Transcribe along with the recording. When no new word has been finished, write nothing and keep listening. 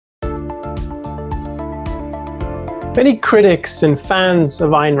Many critics and fans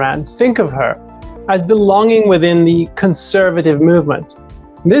of Ayn Rand think of her as belonging within the conservative movement.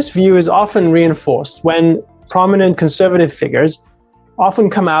 This view is often reinforced when prominent conservative figures often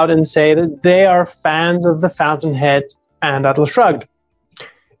come out and say that they are fans of The Fountainhead and Atlas Shrugged.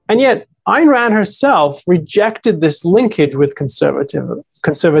 And yet, Ayn Rand herself rejected this linkage with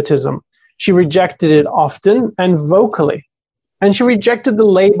conservatism. She rejected it often and vocally. And she rejected the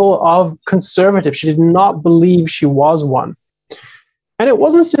label of conservative. She did not believe she was one. And it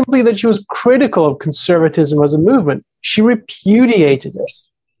wasn't simply that she was critical of conservatism as a movement. She repudiated it.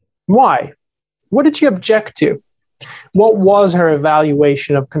 Why? What did she object to? What was her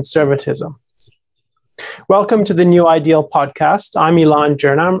evaluation of conservatism? Welcome to the New Ideal podcast. I'm Elan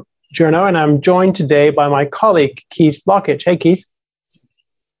Journo, and I'm joined today by my colleague, Keith Lockett. Hey, Keith.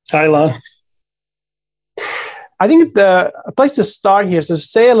 Hi, Elan. I think a place to start here is to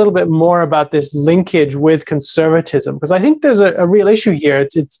say a little bit more about this linkage with conservatism, because I think there's a real issue here.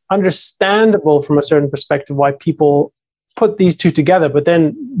 It's understandable from a certain perspective why people put these two together, but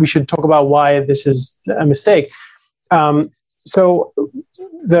then we should talk about why this is a mistake. So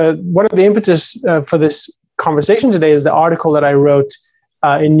one of the impetus for this conversation today is the article that I wrote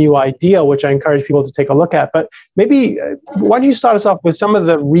in New Ideal, which I encourage people to take a look at. But maybe why don't you start us off with some of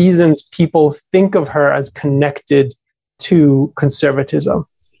the reasons people think of her as connected to conservatism?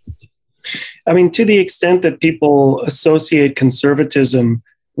 I mean, to the extent that people associate conservatism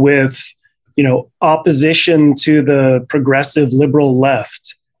with, opposition to the progressive liberal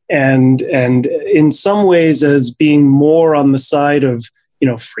left, and in some ways as being more on the side of,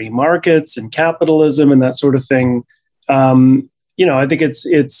 free markets and capitalism and that sort of thing. I think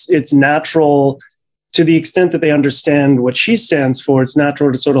it's natural, to the extent that they understand what she stands for, it's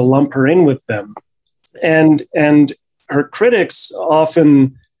natural to sort of lump her in with them. And her critics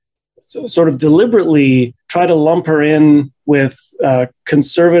often sort of deliberately try to lump her in with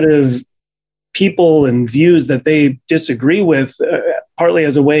conservative people and views that they disagree with, partly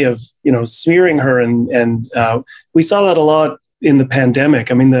as a way of, smearing her. And we saw that a lot in the pandemic.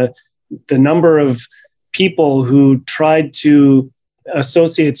 I mean, the number of people who tried to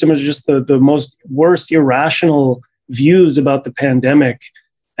associate some of just the most worst irrational views about the pandemic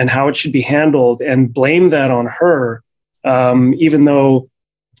and how it should be handled and blame that on her, even though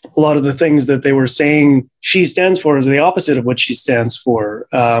a lot of the things that they were saying she stands for is the opposite of what she stands for.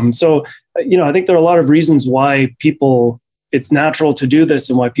 So I think there are a lot of reasons why it's natural to do this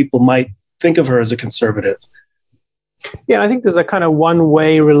and why people might think of her as a conservative. Yeah, I think there's a kind of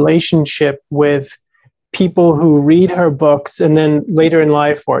one-way relationship with people who read her books and then later in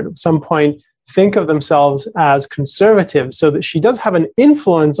life or at some point think of themselves as conservatives, so that she does have an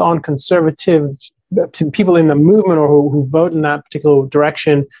influence on conservatives, to people in the movement or who vote in that particular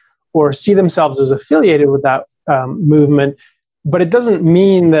direction or see themselves as affiliated with that movement. But it doesn't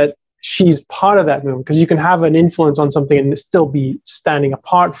mean that she's part of that movement, because you can have an influence on something and still be standing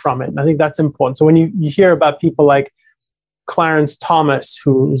apart from it. And I think that's important. So when you hear about people like Clarence Thomas,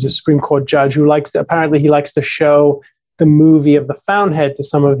 who is a Supreme Court judge, apparently he likes to show the movie of The Fountainhead to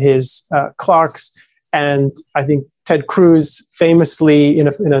some of his clerks. And I think Ted Cruz famously, in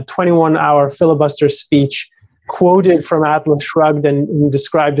a 21-hour filibuster speech, quoted from Atlas Shrugged and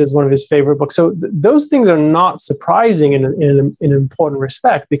described it as one of his favorite books. So those things are not surprising in an important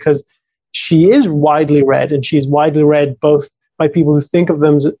respect, because she is widely read, and she's widely read both by people who think of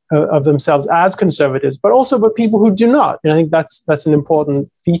themselves as conservatives, but also by people who do not. And I think that's an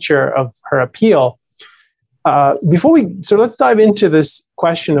important feature of her appeal. So let's dive into this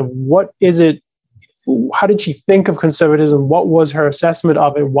question of what is it, how did she think of conservatism? What was her assessment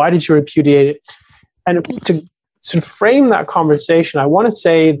of it? Why did she repudiate it? And to sort of frame that conversation, I want to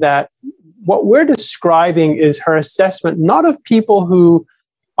say that what we're describing is her assessment, not of people who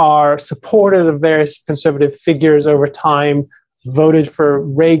are supporters of various conservative figures over time, voted for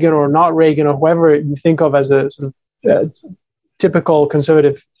Reagan or not Reagan or whoever you think of as a sort of typical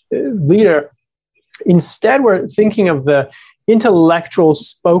conservative leader. Instead, we're thinking of the intellectual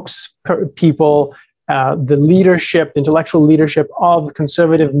spokespeople, the intellectual leadership of the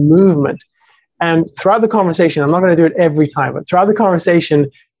conservative movement. And throughout the conversation, I'm not going to do it every time, but throughout the conversation,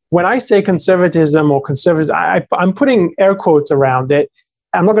 when I say conservatism or conservatives, I'm putting air quotes around it.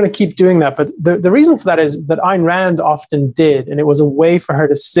 I'm not going to keep doing that, but the reason for that is that Ayn Rand often did, and it was a way for her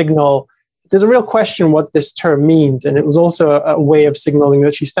to signal there's a real question what this term means, and it was also a way of signaling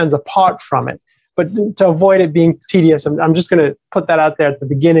that she stands apart from it. But to avoid it being tedious, I'm just going to put that out there at the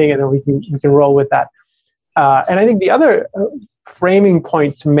beginning, and then we can roll with that. And I think the other framing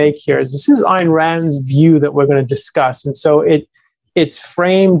point to make here is this is Ayn Rand's view that we're going to discuss, and so it's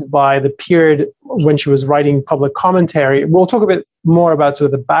framed by the period when she was writing public commentary. We'll talk a bit more about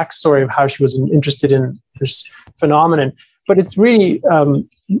sort of the backstory of how she was interested in this phenomenon. But it's really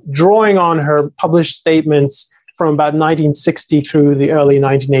drawing on her published statements from about 1960 through the early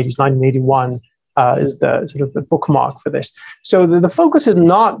 1980s, 1981 is the sort of the bookmark for this. So the focus is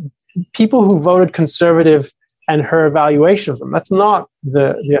not people who voted conservative and her evaluation of them. That's not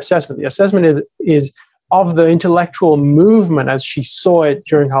the assessment. The assessment is of the intellectual movement as she saw it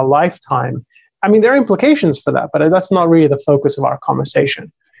during her lifetime. I mean, there are implications for that, but that's not really the focus of our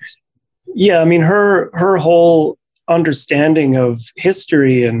conversation. Yeah, I mean, her whole understanding of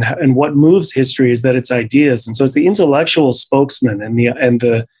history and what moves history is that it's ideas, and so it's the intellectual spokesman and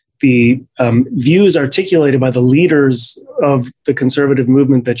the views articulated by the leaders of the conservative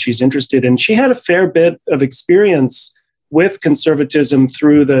movement that she's interested in. She had a fair bit of experience with conservatism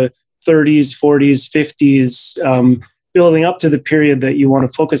through the 30s, 40s, 50s, building up to the period that you want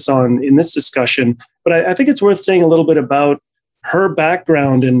to focus on in this discussion. But I think it's worth saying a little bit about her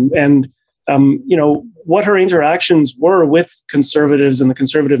background and what her interactions were with conservatives and the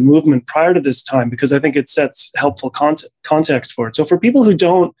conservative movement prior to this time, because I think it sets helpful context for it. So for people who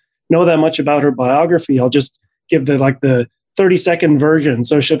don't know that much about her biography, I'll just give the 30-second version.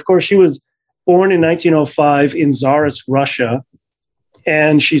 So she was born in 1905 in Tsarist Russia,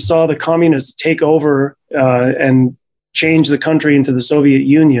 and she saw the communists take over and change the country into the Soviet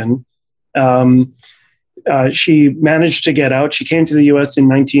Union. She managed to get out. She came to the US in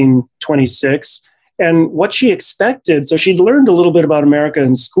 1926. And what she expected, so she'd learned a little bit about America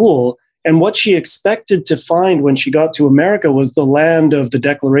in school, and what she expected to find when she got to America was the land of the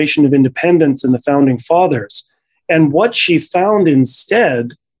Declaration of Independence and the Founding Fathers. And what she found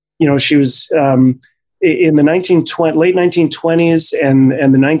instead, she was in the late 1920s and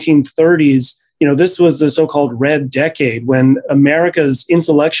the 1930s, this was the so-called Red Decade, when America's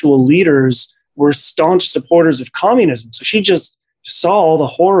intellectual leaders were staunch supporters of communism. So she just saw all the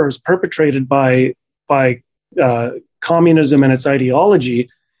horrors perpetrated by communism and its ideology,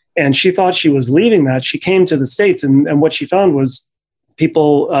 and she thought she was leaving that. She came to the States, and what she found was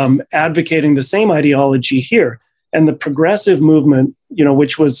people advocating the same ideology here. And the progressive movement,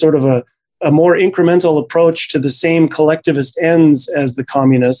 which was sort of a more incremental approach to the same collectivist ends as the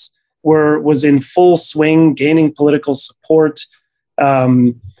communists, was in full swing, gaining political support.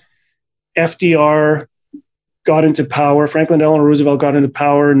 FDR got into power. Franklin Delano Roosevelt got into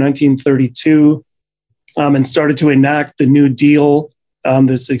power in 1932 and started to enact the New Deal,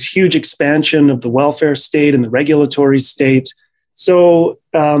 this huge expansion of the welfare state and the regulatory state. So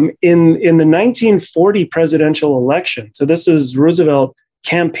in the 1940 presidential election, so this was Roosevelt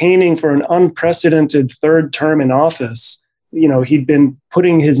campaigning for an unprecedented third term in office. He'd been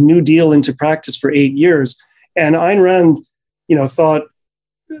putting his New Deal into practice for 8 years. And Ayn Rand, thought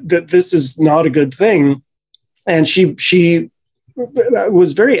that this is not a good thing. And she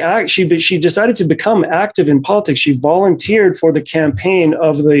was she decided to become active in politics. She volunteered for the campaign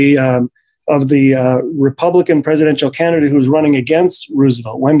of the Republican presidential candidate who was running against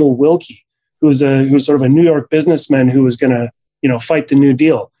Roosevelt, Wendell Willkie, who was sort of a New York businessman who was going to fight the New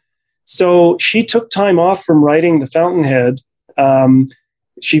Deal. So she took time off from writing The Fountainhead.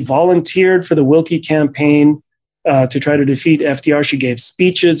 She volunteered for the Willkie campaign to try to defeat FDR. She gave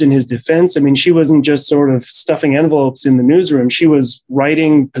speeches in his defense. I mean, she wasn't just sort of stuffing envelopes in the newsroom. She was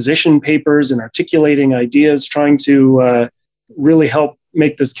writing position papers and articulating ideas, trying to really help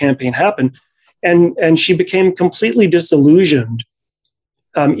make this campaign happen. And she became completely disillusioned,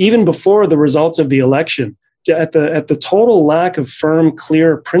 even before the results of the election, at the total lack of firm,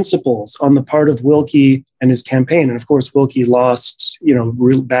 clear principles on the part of Willkie and his campaign. And of course, Willkie lost,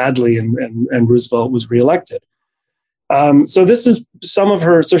 real badly, and Roosevelt was reelected. So this is some of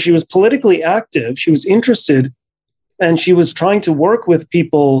her. So she was politically active. She was interested, and she was trying to work with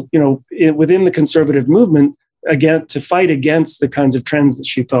people, within the conservative movement, again, to fight against the kinds of trends that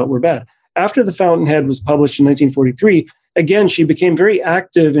she thought were bad. After The Fountainhead was published in 1943, again, she became very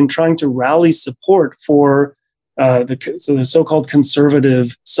active in trying to rally support for the so-called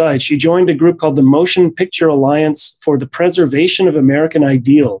conservative side. She joined a group called the Motion Picture Alliance for the Preservation of American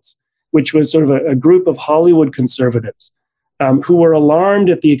Ideals, which was sort of a group of Hollywood conservatives who were alarmed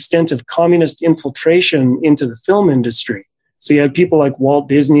at the extent of communist infiltration into the film industry. So you had people like Walt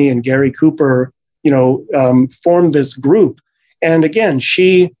Disney and Gary Cooper, formed this group. And again,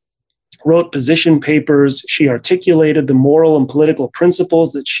 she wrote position papers. She articulated the moral and political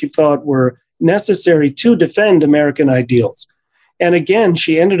principles that she thought were necessary to defend American ideals. And again,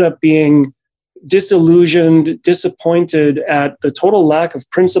 she ended up being disillusioned, disappointed at the total lack of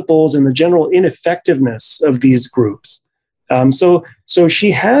principles and the general ineffectiveness of these groups. So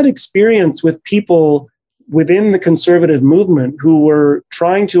she had experience with people within the conservative movement who were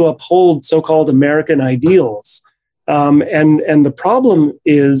trying to uphold so-called American ideals. And the problem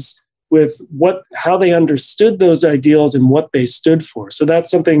is with how they understood those ideals and what they stood for. So that's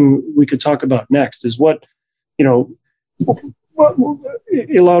something we could talk about next, is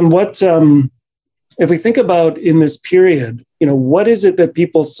Ilan, if we think about in this period, what is it that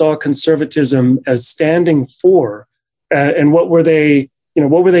people saw conservatism as standing for, and what were they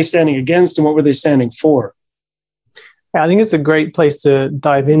standing against, and what were they standing for? I think it's a great place to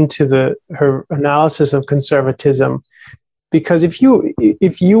dive into her analysis of conservatism, because if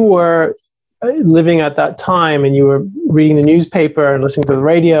you were living at that time and you were reading the newspaper and listening to the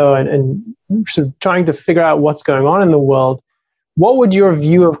radio and sort of trying to figure out what's going on in the world, what would your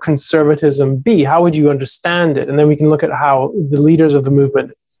view of conservatism be? How would you understand it? And then we can look at how the leaders of the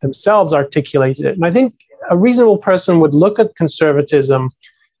movement themselves articulated it. And I think a reasonable person would look at conservatism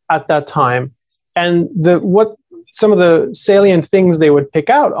at that time, and what some of the salient things they would pick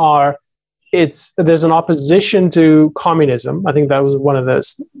out are there's an opposition to communism. I think that was one of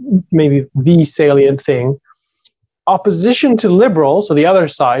maybe the salient thing. Opposition to liberals, so the other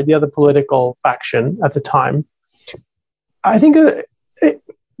side, the other political faction at the time. I think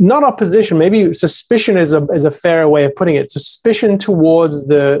not opposition, maybe suspicion is a fairer way of putting it. Suspicion towards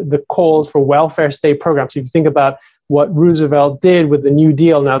the calls for welfare state programs. If you think about what Roosevelt did with the New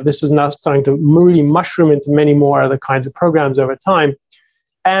Deal, now this was now starting to really mushroom into many more other kinds of programs over time.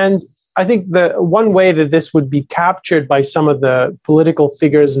 And I think the one way that this would be captured by some of the political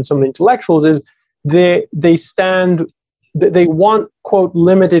figures and some of the intellectuals is they want, quote,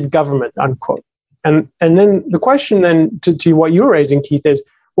 limited government, unquote. And then the question then to what you're raising, Keith, is,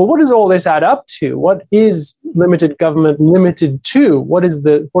 well, what does all this add up to? What is limited government limited to?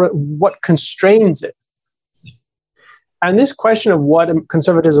 What constrains it? And this question of what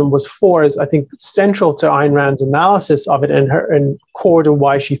conservatism was for is, I think, central to Ayn Rand's analysis of it and core to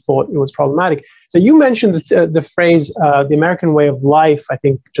why she thought it was problematic. So you mentioned the phrase, the American way of life, I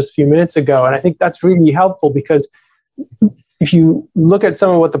think just a few minutes ago. And I think that's really helpful, because if you look at some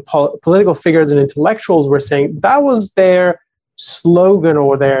of what the political figures and intellectuals were saying, that was their slogan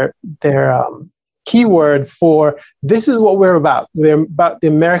or their keyword for, this is what we're about. They're about the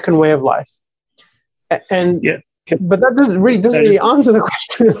American way of life. And yeah. But that doesn't really answer the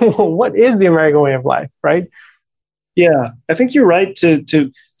question, what is the American way of life, right? Yeah, I think you're right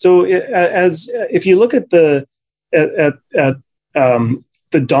so if you look at the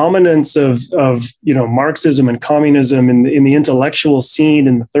dominance of Marxism and communism in the intellectual scene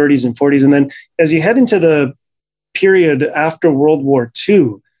in the 30s and 40s, and then as you head into the period after World War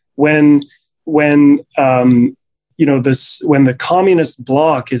II, when the communist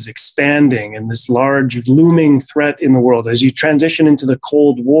bloc is expanding and this large looming threat in the world, as you transition into the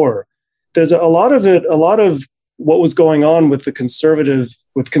Cold War, there's a lot of what was going on with conservatives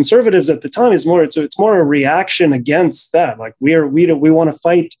at the time is more, it's more a reaction against that. Like we want to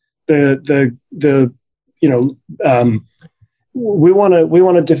fight the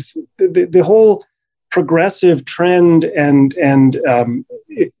whole progressive trend, and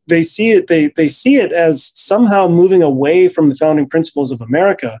they see it as somehow moving away from the founding principles of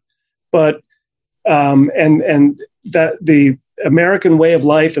America, but and that the American way of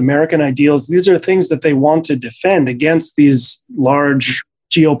life, American ideals, these are things that they want to defend against these large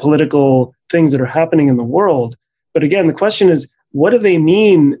geopolitical things that are happening in the world. But again, the question is, what do they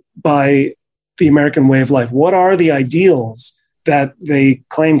mean by the American way of life? What are the ideals that they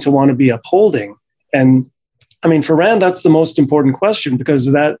claim to want to be upholding? And I mean, for Rand, that's the most important question, because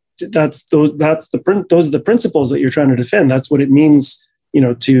those are the principles that you're trying to defend. That's what it means,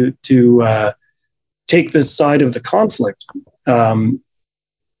 to take this side of the conflict.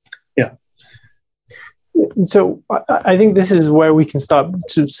 So I think this is where we can start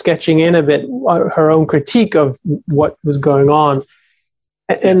to sketching in a bit her own critique of what was going on.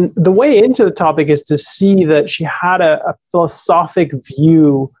 And the way into the topic is to see that she had a philosophic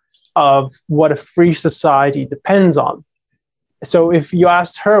view of what a free society depends on. So if you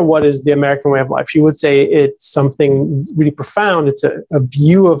asked her what is the American way of life, she would say it's something really profound. It's a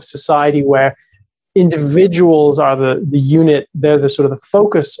view of society where individuals are the unit, they're the sort of the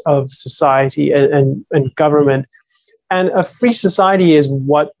focus of society and government. And a free society is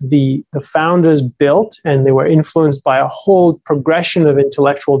what the founders built, and they were influenced by a whole progression of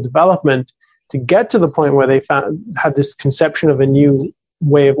intellectual development to get to the point where they had this conception of a new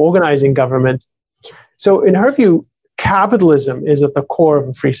way of organizing government. So in her view, capitalism is at the core of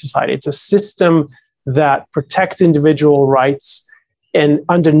a free society. It's a system that protects individual rights And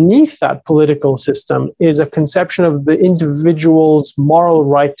underneath that political system is a conception of the individual's moral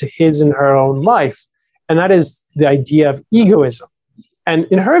right to his and her own life. And that is the idea of egoism. And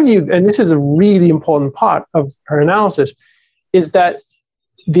in her view, and this is a really important part of her analysis, is that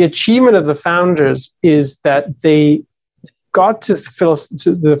the achievement of the founders is that they got to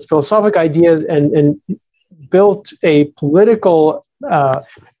the philosophic ideas and built a political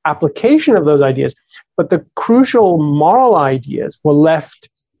application of those ideas. But the crucial moral ideas were left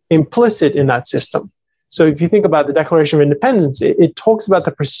implicit in that system. So if you think about the Declaration of Independence, it talks about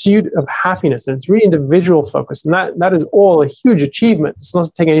the pursuit of happiness, and it's really individual focused. And that is all a huge achievement. It's not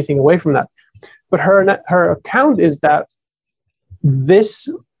to take anything away from that. But her account is that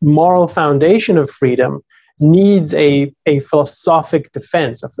this moral foundation of freedom needs a philosophic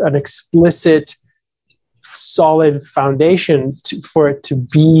defense, an explicit, solid foundation for it to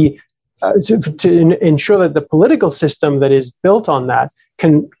be, to ensure that the political system that is built on that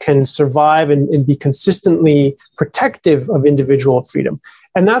can survive and be consistently protective of individual freedom.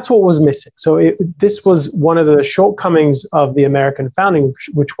 And that's what was missing. So this was one of the shortcomings of the American founding,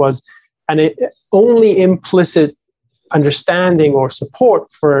 which was an only implicit understanding or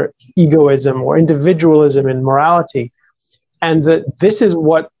support for egoism or individualism in morality. And that this is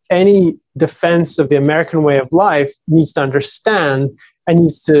what any defense of the American way of life needs to understand and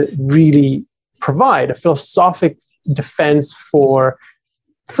needs to really provide a philosophic defense for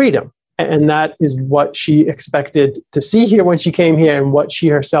freedom. And that is what she expected to see here when she came here, and what she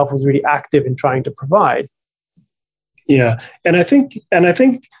herself was really active in trying to provide. Yeah. And I think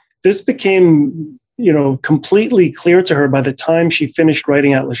this became, completely clear to her by the time she finished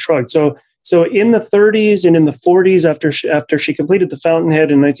writing Atlas Shrugged. So in the 30s and in the 40s, after she completed The Fountainhead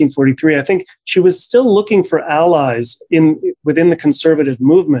in 1943, I think she was still looking for allies within the conservative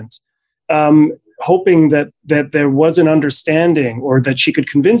movement, hoping that there was an understanding, or that she could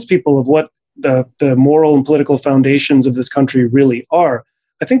convince people of what the moral and political foundations of this country really are.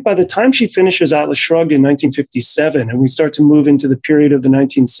 I think by the time she finishes Atlas Shrugged in 1957, and we start to move into the period of the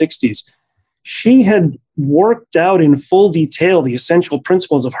 1960s, she had worked out in full detail the essential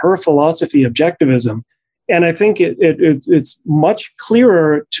principles of her philosophy, objectivism. And I think it's much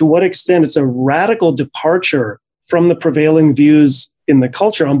clearer to what extent it's a radical departure from the prevailing views in the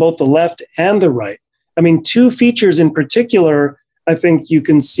culture on both the left and the right. I mean, two features in particular, I think you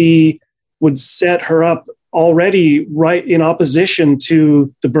can see would set her up already right in opposition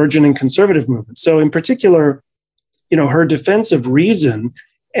to the burgeoning conservative movement. So in particular, her defense of reason,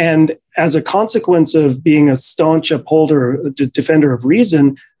 and as a consequence of being a staunch upholder, defender of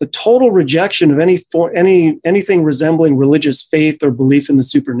reason, the total rejection of anything resembling religious faith or belief in the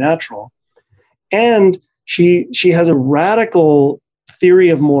supernatural. And she has a radical theory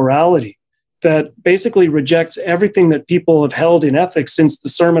of morality that basically rejects everything that people have held in ethics since the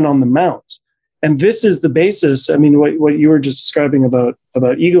Sermon on the Mount. And this is the basis. I mean, what you were just describing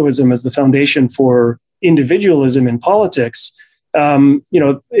about egoism as the foundation for individualism in politics.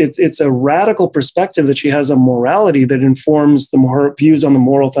 It's a radical perspective that she has on morality that informs her views on the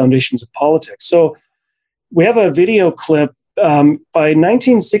moral foundations of politics. So we have a video clip. By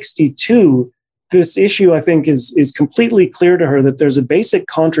 1962, this issue, I think, is completely clear to her that there's a basic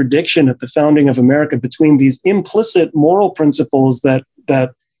contradiction at the founding of America between these implicit moral principles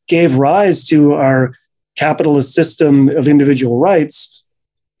that gave rise to our capitalist system of individual rights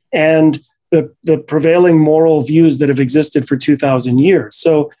and the prevailing moral views that have existed for 2,000 years.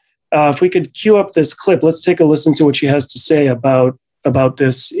 So if we could cue up this clip, let's take a listen to what she has to say about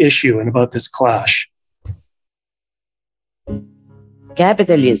this issue and about this clash.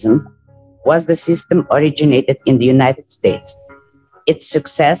 Capitalism was the system originated in the United States. Its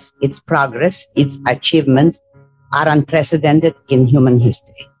success, its progress, its achievements are unprecedented in human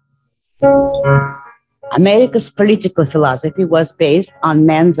history. America's political philosophy was based on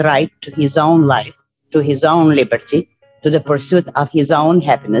man's right to his own life, to his own liberty, to the pursuit of his own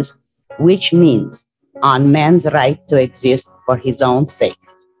happiness, which means on man's right to exist for his own sake.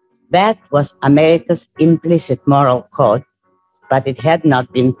 That was America's implicit moral code, but it had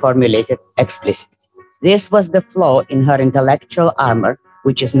not been formulated explicitly. This was the flaw in her intellectual armor,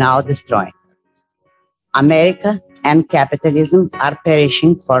 which is now destroying. America and capitalism are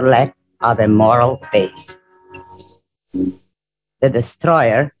perishing for lack of a moral base. The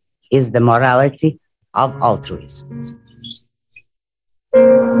destroyer is the morality of altruism.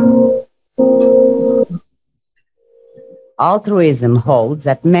 Altruism holds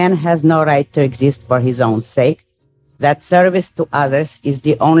that man has no right to exist for his own sake, that service to others is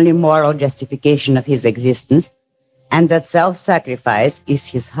the only moral justification of his existence, and that self-sacrifice is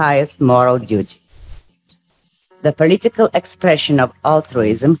his highest moral duty. The political expression of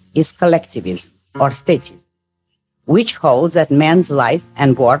altruism is collectivism or statism, which holds that man's life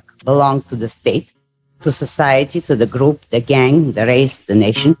and work belong to the state, to society, to the group, the gang, the race, the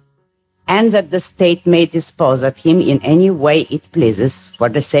nation, and that the state may dispose of him in any way it pleases for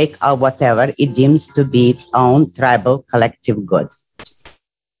the sake of whatever it deems to be its own tribal collective good.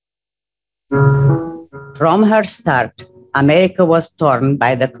 From her start, America was torn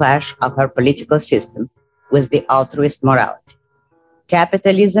by the clash of her political system with the altruist morality.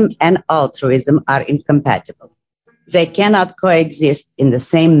 Capitalism and altruism are incompatible. They cannot coexist in the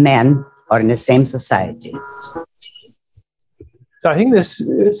same man or in the same society. So I think this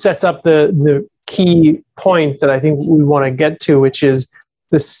sets up the key point that I think we want to get to, which is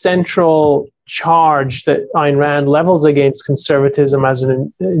the central charge that Ayn Rand levels against conservatism as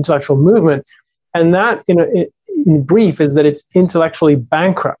an intellectual movement. And that, in brief, is that it's intellectually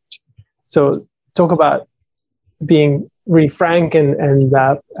bankrupt. So talk about being really frank and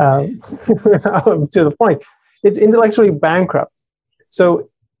to the point. It's intellectually bankrupt. So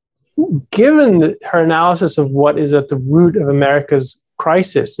given her analysis of what is at the root of America's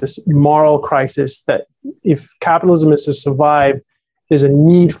crisis, this moral crisis, that if capitalism is to survive, there's a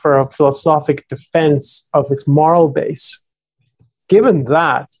need for a philosophic defense of its moral base. Given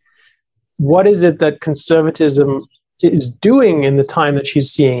that, what is it that conservatism is doing in the time that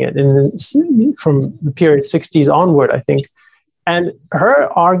she's seeing it, from the period 60s onward, I think? And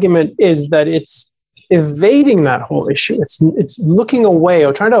her argument is that it's evading that whole issue. It's looking away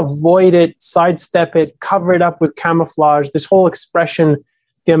or trying to avoid it, sidestep it, cover it up with camouflage, this whole expression,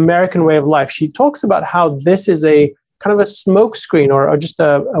 the American way of life. She talks about how this is a kind of a smokescreen or just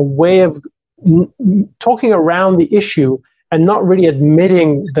a way of talking around the issue and not really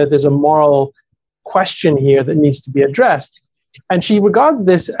admitting that there's a moral question here that needs to be addressed. And she regards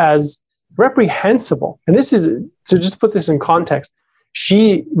this as reprehensible. And this is, to just put this in context,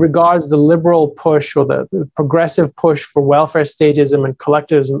 she regards the liberal push or the progressive push for welfare statism and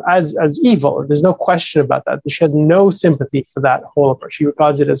collectivism as evil. There's no question about that. She has no sympathy for that whole approach. She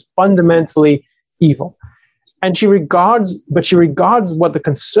regards it as fundamentally evil. And she regards what the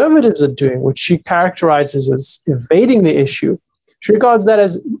conservatives are doing, which she characterizes as evading the issue. She regards that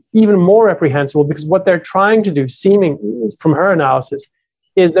as even more reprehensible because what they're trying to do, seeming from her analysis,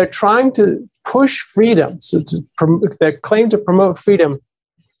 is they're trying to push freedom. So they claim to promote freedom,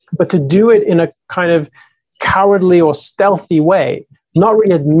 but to do it in a kind of cowardly or stealthy way, not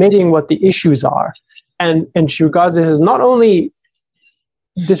really admitting what the issues are. And she regards this as not only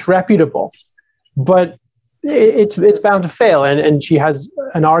disreputable, but it's bound to fail. And she has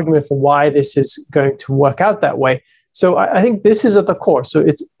an argument for why this is going to work out that way. So I think this is at the core. So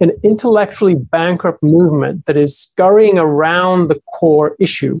it's an intellectually bankrupt movement that is scurrying around the core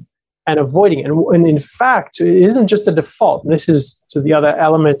issue and avoiding it. And in fact, it isn't just a default. This is to the other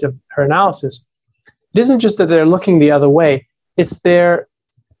element of her analysis. It isn't just that they're looking the other way. It's their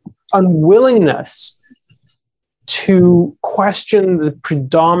unwillingness to question the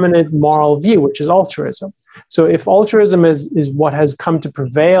predominant moral view, which is altruism. So if altruism is what has come to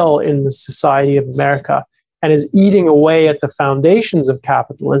prevail in the society of America and is eating away at the foundations of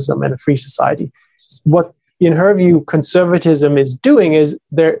capitalism and a free society, what, in her view, conservatism is doing is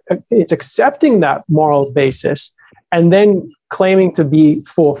it's accepting that moral basis and then claiming to be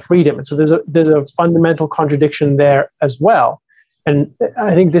for freedom. And so there's a fundamental contradiction there as well. And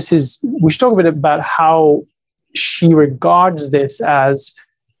I think we should talk a bit about how she regards this as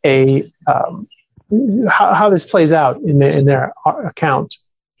how this plays out in their account.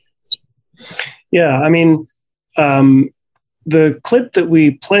 Yeah, I mean, the clip that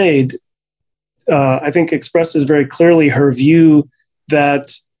we played, I think expresses very clearly her view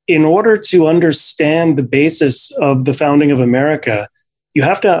that in order to understand the basis of the founding of America, you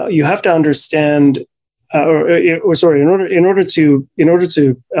have to understand, in order to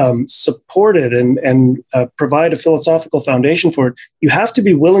support it and provide a philosophical foundation for it, you have to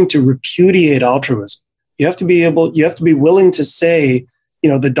be willing to repudiate altruism. You have to be willing to say,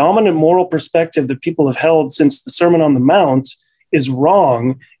 the dominant moral perspective that people have held since the Sermon on the Mount is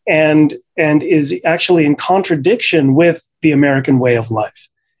wrong and is actually in contradiction with the American way of life.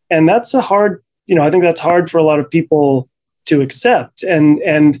 And that's I think that's hard for a lot of people to accept. And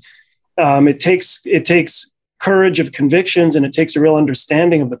it takes courage of convictions, and it takes a real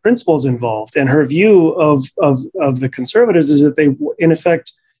understanding of the principles involved. And her view of the conservatives is that they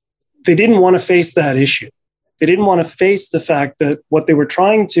didn't want to face that issue. They didn't want to face the fact that what they were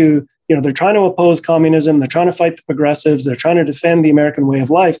trying to, they're trying to oppose communism, they're trying to fight the progressives, they're trying to defend the American way of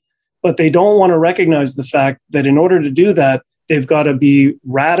life, but they don't want to recognize the fact that in order to do that, they've got to be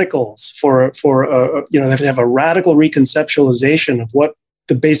radicals they have to have a radical reconceptualization of what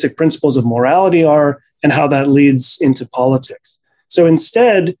the basic principles of morality are and how that leads into politics. So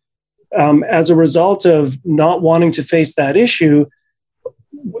instead, as a result of not wanting to face that issue,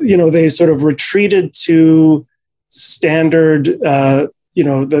 they sort of retreated to standard,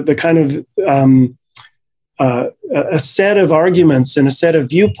 the kind of a set of arguments and a set of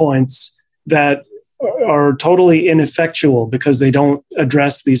viewpoints that are totally ineffectual because they don't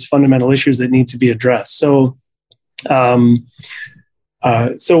address these fundamental issues that need to be addressed. So, you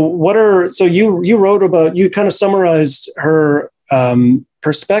wrote about, you kind of summarized her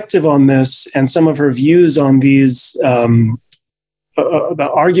perspective on this and some of her views on these the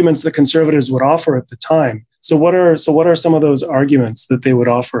arguments that conservatives would offer at the time. So what are some of those arguments that they would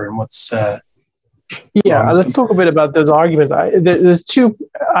offer, and what's let's talk a bit about those arguments. There's two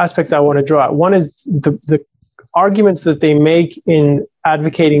aspects I want to draw out. One is the arguments that they make in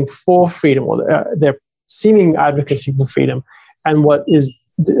advocating for freedom, or their seeming advocacy for freedom, and what is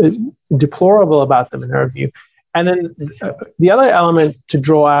deplorable about them in her view. And then the other element to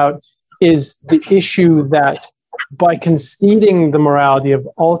draw out is the issue that by conceding the morality of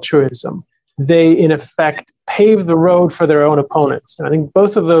altruism, they in effect pave the road for their own opponents. And I think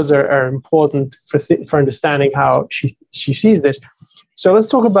both of those are important for understanding how she sees this. So let's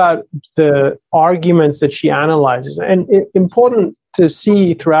talk about the arguments that she analyzes. And important to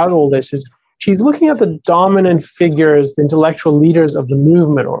see throughout all this is she's looking at the dominant figures, the intellectual leaders of the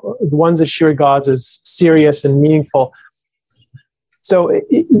movement, or the ones that she regards as serious and meaningful. So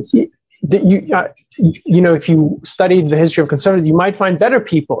if you studied the history of conservatives, you might find better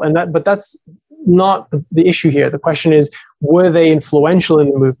people, but that's not the issue here. The question is, were they influential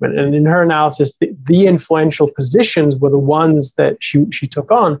in the movement? And in her analysis, the influential positions were the ones that she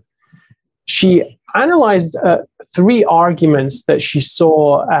took on. She analyzed 3 arguments that she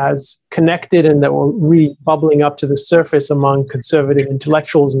saw as connected and that were really bubbling up to the surface among conservative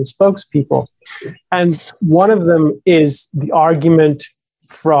intellectuals and spokespeople. And one of them is the argument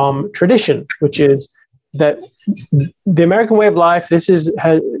from tradition, which is that the American way of life, this is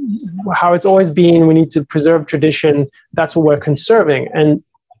how it's always been. We need to preserve tradition. That's what we're conserving. And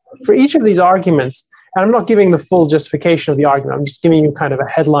for each of these arguments, and I'm not giving the full justification of the argument, I'm just giving you kind of a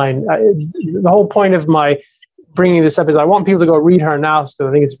headline. The whole point of my bringing this up is I want people to go read her analysis, because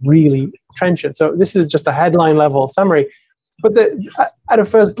I think it's really trenchant. So this is just a headline level summary. But at a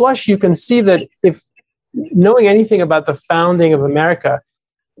first blush, you can see that if knowing anything about the founding of America,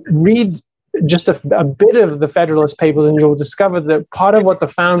 read just a bit of the Federalist Papers, and you'll discover that part of what the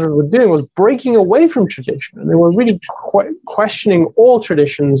founders were doing was breaking away from tradition. And they were really questioning all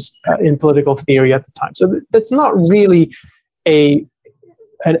traditions in political theory at the time. So that's not really an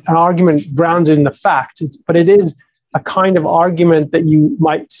argument grounded in the facts, but it is a kind of argument that you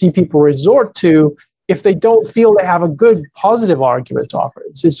might see people resort to if they don't feel they have a good, positive argument to offer.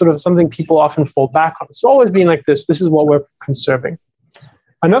 It's sort of something people often fall back on. It's always been like this. This is what we're conserving.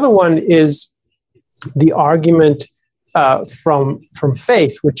 Another one is the argument from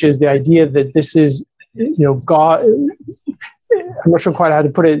faith, which is the idea that this is, God. I'm not sure quite how to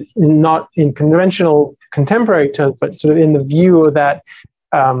put it, not in conventional contemporary terms, but sort of in the view that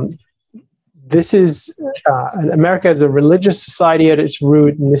this is America is a religious society at its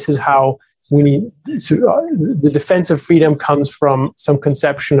root, and this is how we need. The defense of freedom comes from some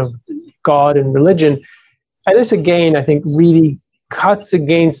conception of God and religion, and this again, I think, really cuts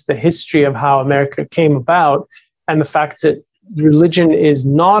against the history of how America came about, and the fact that religion is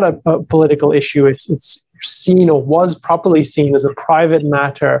not a political issue. It's seen, or was properly seen, as a private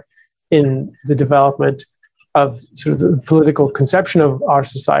matter in the development of sort of the political conception of our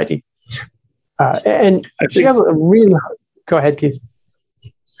society. And she has a really... Go ahead, Keith.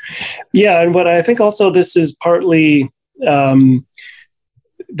 Yeah, and what I think also this is partly...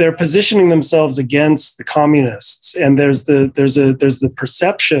 they're positioning themselves against the communists, and there's the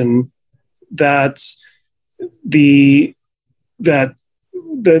perception that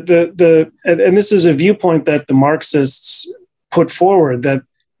and this is a viewpoint that the Marxists put forward, that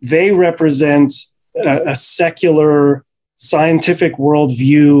they represent a secular scientific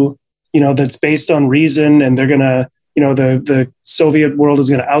worldview, that's based on reason, and they're gonna, the Soviet world is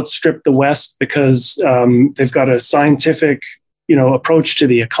going to outstrip the West because they've got a scientific approach to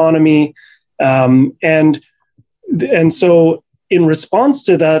the economy. And so in response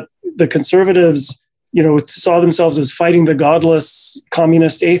to that, the conservatives, saw themselves as fighting the godless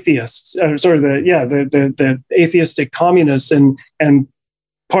communist atheists, the atheistic communists. And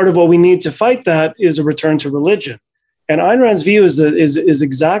part of what we need to fight that is a return to religion. And Ayn Rand's view is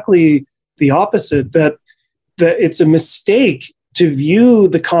exactly the opposite, that that it's a mistake to view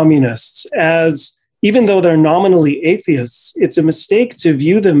the communists as, even though they're nominally atheists, it's a mistake to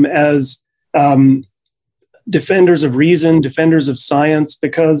view them as defenders of reason, defenders of science,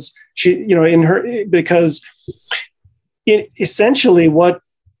 because essentially what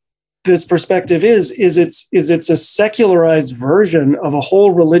this perspective is it's a secularized version of a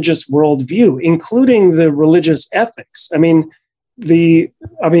whole religious worldview, including the religious ethics. I mean, the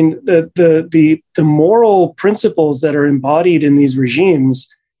moral principles that are embodied in these regimes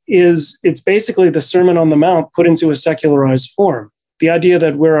it's basically the Sermon on the Mount put into a secularized form. The idea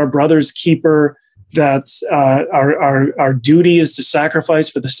that we're our brother's keeper, that our duty is to sacrifice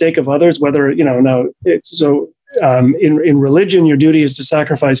for the sake of others, whether, in religion, your duty is to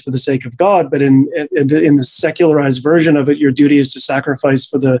sacrifice for the sake of God, but in the secularized version of it, your duty is to sacrifice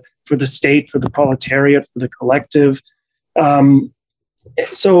for the state, for the proletariat, for the collective.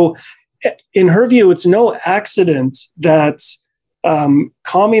 So in her view, it's no accident that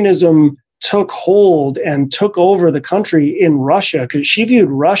communism took hold and took over the country in Russia, because she viewed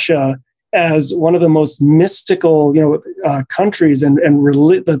Russia as one of the most mystical, countries, and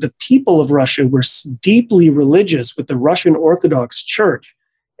the people of Russia were deeply religious with the Russian Orthodox Church,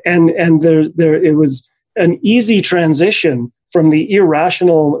 and it was an easy transition from the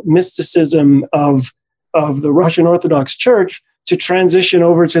irrational mysticism of the Russian Orthodox Church to transition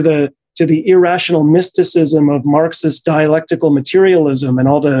over to the irrational mysticism of Marxist dialectical materialism and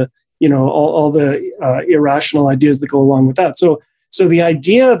all the irrational ideas that go along with that. So the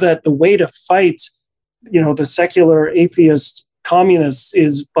idea that the way to fight, the secular atheist communists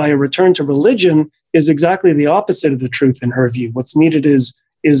is by a return to religion is exactly the opposite of the truth in her view. What's needed is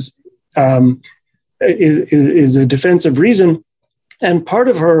a defense of reason, and part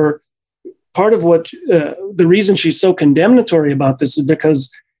of what the reason she's so condemnatory about this is because,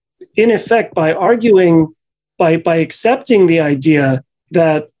 in effect, by accepting the idea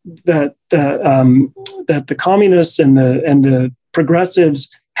that the communists and the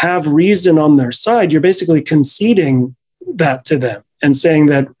progressives have reason on their side, you're basically conceding that to them and saying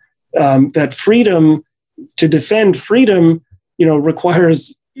that that freedom, to defend freedom,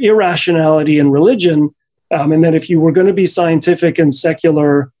 requires irrationality and religion, and that if you were going to be scientific and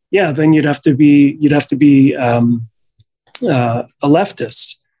secular, then you'd have to be a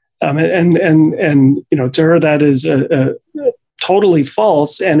leftist, and to her that is a totally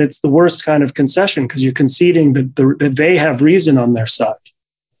false, and it's the worst kind of concession, because you're conceding that they have reason on their side.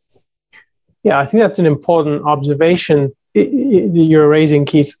 Yeah, I think that's an important observation you're raising,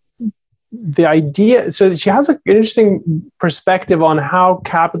 Keith. The idea, so she has an interesting perspective on how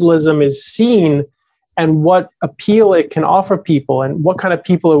capitalism is seen and what appeal it can offer people and what kind of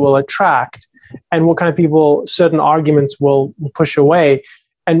people it will attract and what kind of people certain arguments will push away.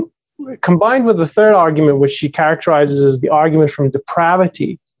 And combined with the third argument, which she characterizes as the argument from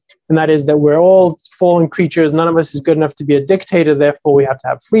depravity, and that is that we're all fallen creatures, none of us is good enough to be a dictator, therefore we have to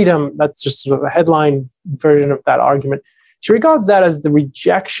have freedom. That's just sort of a headline version of that argument. She regards that as the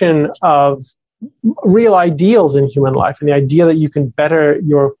rejection of real ideals in human life and the idea that you can better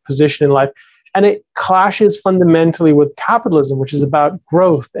your position in life. And it clashes fundamentally with capitalism, which is about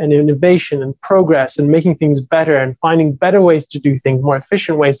growth and innovation and progress and making things better and finding better ways to do things, more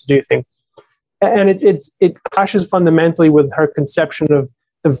efficient ways to do things. And it clashes fundamentally with her conception of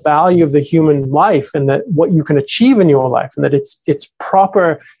the value of the human life and that what you can achieve in your life, and that it's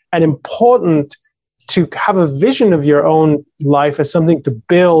proper and important to have a vision of your own life as something to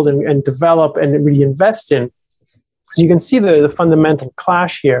build and develop and really invest in. So you can see the fundamental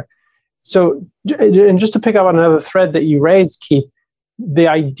clash here. So, and just to pick up on another thread that you raised, Keith, the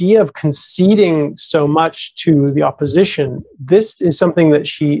idea of conceding so much to the opposition, this is something that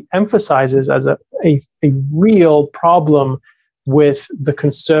she emphasizes as a real problem with the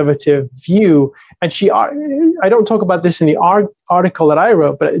conservative view. And I don't talk about this in the article that I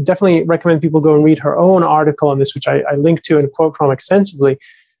wrote, but I definitely recommend people go and read her own article on this, which I link to and quote from extensively,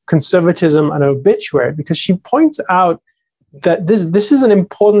 Conservatism and Obituary, because she points out that this is an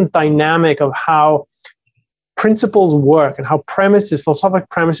important dynamic of how principles work and how philosophical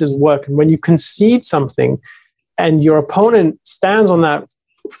premises work. And when you concede something and your opponent stands on that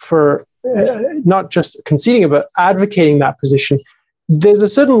for not just conceding it, but advocating that position, there's a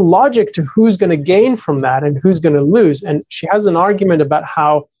certain logic to who's going to gain from that and who's going to lose. And she has an argument about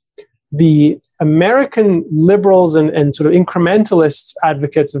how the American liberals and sort of incrementalist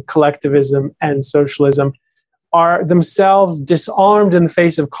advocates of collectivism and socialism are themselves disarmed in the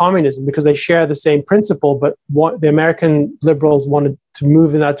face of communism because they share the same principle, but the American liberals wanted to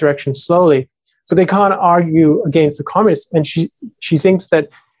move in that direction slowly. So they can't argue against the communists. And she thinks that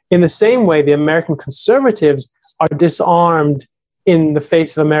In the same way, the American conservatives are disarmed in the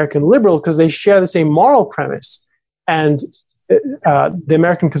face of American liberals because they share the same moral premise. And the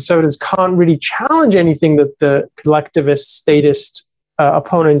American conservatives can't really challenge anything that the collectivist, statist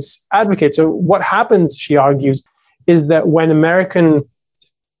opponents advocate. So what happens, she argues, is that when American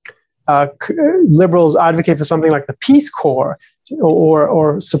liberals advocate for something like the Peace Corps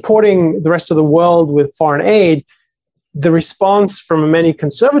or supporting the rest of the world with foreign aid, the response from many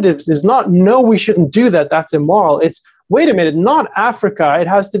conservatives is not, no, we shouldn't do that, that's immoral. It's, wait a minute, not Africa, it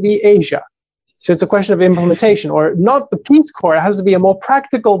has to be Asia. So it's a question of implementation, or not the Peace Corps. It has to be a more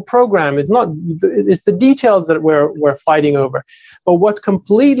practical program. It's the details that we're fighting over. But what's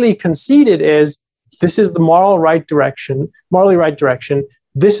completely conceded is this is the morally right direction.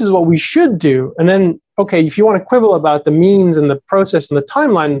 This is what we should do. And then, okay, if you want to quibble about the means and the process and the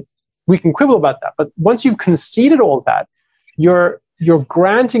timeline, we can quibble about that. But once you've conceded all that, you're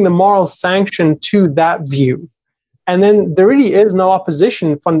granting the moral sanction to that view. And then there really is no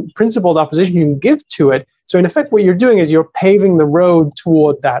opposition, principled opposition you can give to it. So in effect, what you're doing is you're paving the road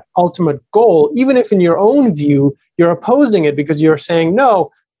toward that ultimate goal, even if in your own view, you're opposing it because you're saying,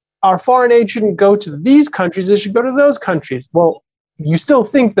 no, our foreign aid shouldn't go to these countries, it should go to those countries. Well, you still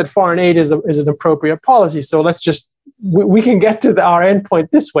think that foreign aid is an appropriate policy. So let's just, we can get to our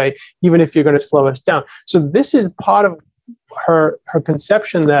endpoint this way, even if you're going to slow us down. So this is part of her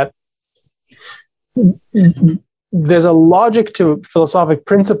conception that there's a logic to philosophic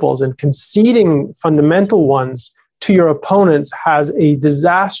principles, and conceding fundamental ones to your opponents has a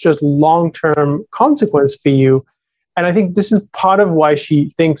disastrous long-term consequence for you. And I think this is part of why she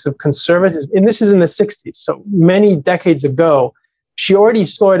thinks of conservatism. And this is in the 60s, so many decades ago. She already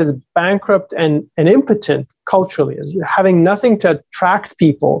saw it as bankrupt and impotent culturally, as having nothing to attract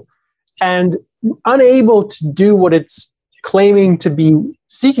people and unable to do what it's claiming to be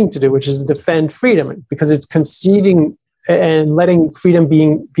seeking to do, which is defend freedom, because it's conceding and letting freedom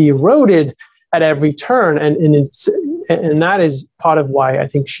be eroded at every turn. And that is part of why I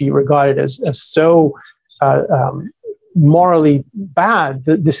think she regarded as so morally bad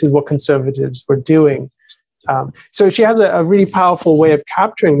that this is what conservatives were doing. So she has a really powerful way of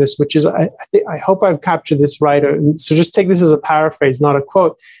capturing this, which is, I hope I've captured this right. So just take this as a paraphrase, not a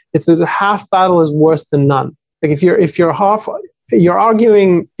quote. It's that a half battle is worse than none. Like if you're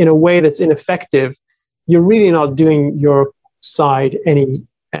arguing in a way that's ineffective, you're really not doing your side any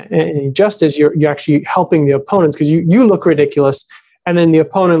justice. You're actually helping the opponents because you look ridiculous, and then the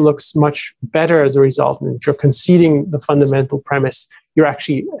opponent looks much better as a result. And if you're conceding the fundamental premise, you're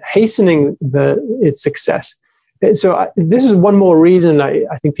actually hastening its success. So this is one more reason I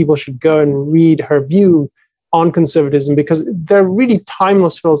think people should go and read her view on conservatism, because there are really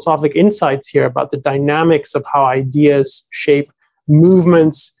timeless philosophic insights here about the dynamics of how ideas shape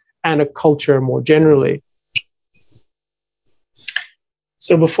movements and a culture more generally.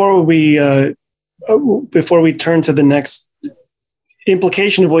 So before we turn to the next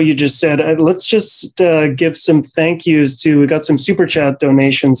implication of what you just said, let's just give some thank yous we got some super chat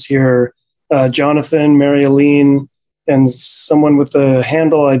donations here. Jonathan, Mary Aline, and someone with a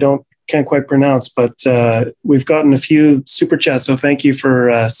handle I can't quite pronounce, but we've gotten a few super chats, so thank you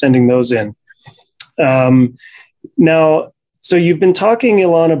for sending those in. Now, so you've been talking,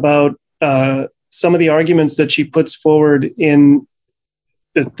 Ilan, about some of the arguments that she puts forward in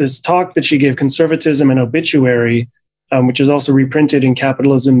this talk that she gave, Conservatism and Obituary, which is also reprinted in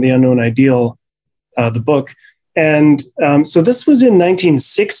Capitalism, the Unknown Ideal, the book. And so this was in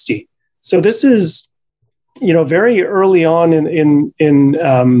 1960. So this is, very early on it's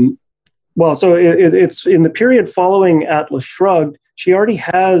in the period following Atlas Shrugged. She already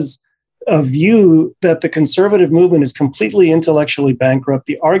has a view that the conservative movement is completely intellectually bankrupt.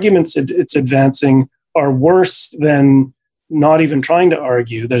 The arguments it's advancing are worse than not even trying to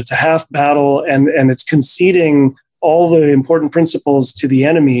argue, that it's a half battle and it's conceding all the important principles to the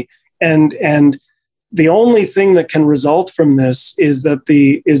enemy. And the only thing that can result from this is that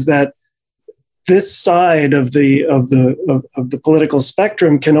this side of the political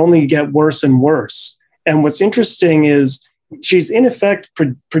spectrum can only get worse and worse. And what's interesting is she's in effect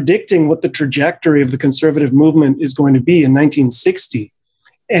predicting what the trajectory of the conservative movement is going to be in 1960.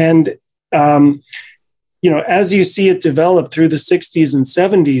 And as you see it develop through the 60s and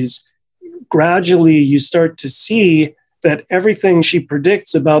 70s, gradually you start to see that everything she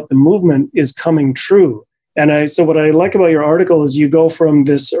predicts about the movement is coming true. And so what I like about your article is you go from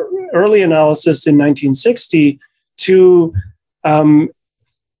this early analysis in 1960 to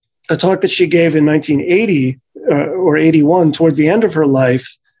a talk that she gave in 1980 or 81 towards the end of her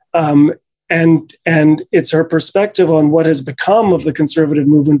life. And and it's her perspective on what has become of the conservative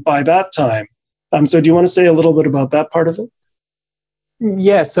movement by that time. So do you want to say a little bit about that part of it?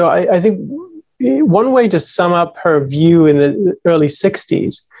 Yeah, so I think one way to sum up her view in the early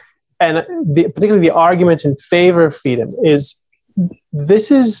 60s, and particularly the arguments in favor of freedom, is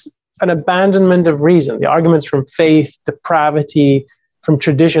this is an abandonment of reason. The arguments from faith, depravity, from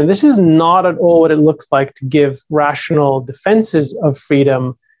tradition, this is not at all what it looks like to give rational defenses of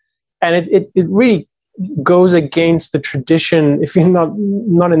freedom. And it really goes against the tradition, if you're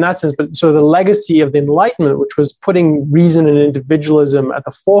not in that sense, but sort of the legacy of the Enlightenment, which was putting reason and individualism at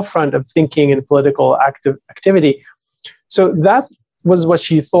the forefront of thinking and political activity. So that was what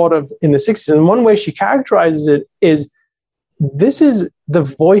she thought of in the 60s. And one way she characterizes it is, this is the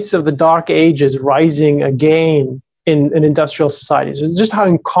voice of the Dark Ages rising again in industrial societies. It's just how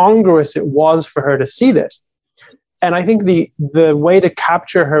incongruous it was for her to see this. And I think the way to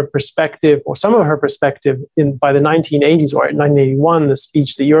capture her perspective, or some of her perspective, by the 1980s, or 1981, the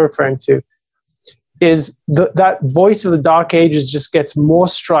speech that you're referring to, is that voice of the Dark Ages just gets more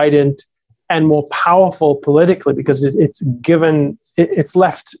strident and more powerful politically, because it's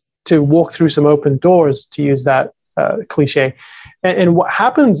left to walk through some open doors, to use that cliche. And what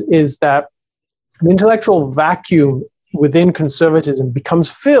happens is that the intellectual vacuum within conservatism becomes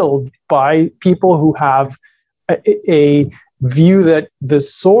filled by people who have a view that the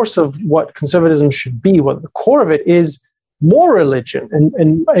source of what conservatism should be, what the core of it is, more religion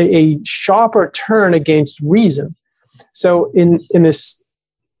and a sharper turn against reason. So in this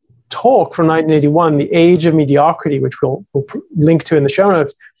talk from 1981, The Age of Mediocrity, which we'll link to in the show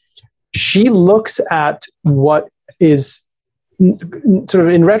notes, she looks at what is sort of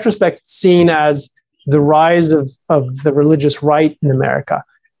in retrospect seen as the rise of the religious right in America.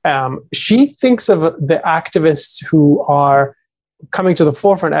 She thinks of the activists who are coming to the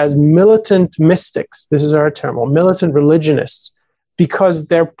forefront as militant mystics. This is our term, or militant religionists, because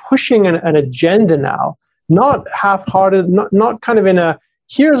they're pushing an agenda now, not half-hearted, not kind of in a,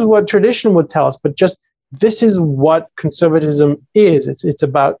 here's what tradition would tell us, but just this is what conservatism is. It's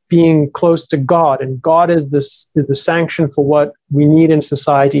about being close to God, and God is the sanction for what we need in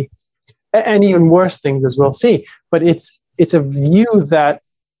society, and even worse things, as we'll see. But it's a view that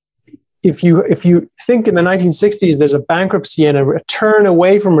if you think in the 1960s there's a bankruptcy and a turn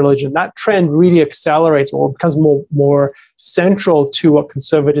away from religion, that trend really accelerates or becomes more central to what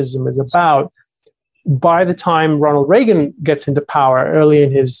conservatism is about. By the time Ronald Reagan gets into power, early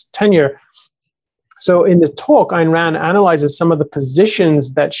in his tenure. So in the talk, Ayn Rand analyzes some of the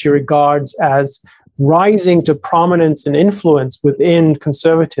positions that she regards as rising to prominence and influence within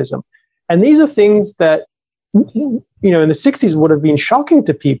conservatism. And these are things that, in the 60s would have been shocking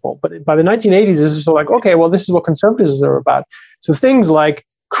to people. But by the 1980s, this is sort of like, okay, well, this is what conservatives are about. So things like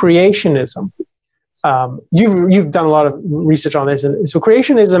creationism. You've done a lot of research on this. And so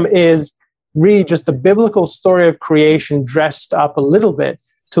creationism is really just the biblical story of creation dressed up a little bit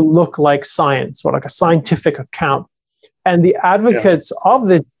to look like science, or like a scientific account. And the advocates of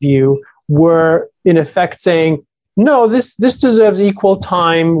this view were, in effect, saying, no, this deserves equal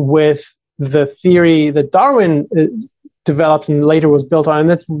time with the theory that Darwin developed and later was built on. And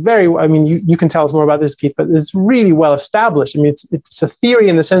that's you can tell us more about this, Keith, but it's really well established. I mean, it's a theory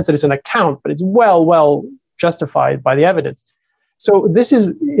in the sense that it's an account, but it's well justified by the evidence. So this is,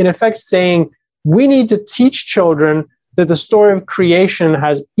 in effect, saying we need to teach children that the story of creation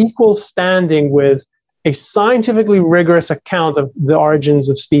has equal standing with a scientifically rigorous account of the origins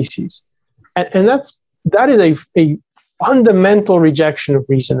of species. And that is a fundamental rejection of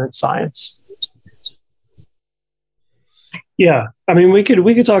reason and science. Yeah, I mean, we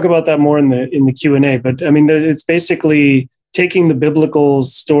could talk about that more in the Q&A, but I mean, it's basically taking the biblical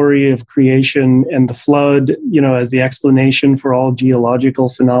story of creation and the flood, as the explanation for all geological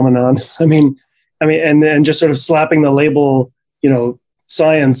phenomenon. I mean, and just sort of slapping the label,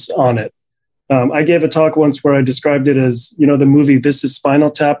 science on it. I gave a talk once where I described it as, the movie This Is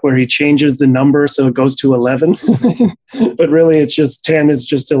Spinal Tap, where he changes the number so it goes to 11, but really it's just 10 is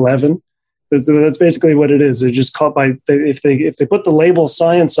just 11. That's basically what it is. They're just caught by, if they put the label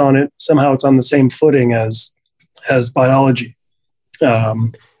science on it, somehow it's on the same footing as biology. I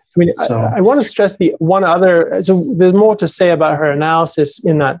want to stress the one other, so there's more to say about her analysis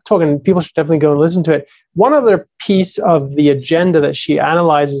in that talk, and people should definitely go and listen to it. One other piece of the agenda that she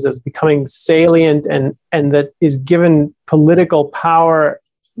analyzes as becoming salient and that is given political power,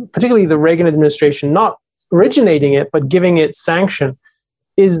 particularly the Reagan administration, not originating it, but giving it sanction,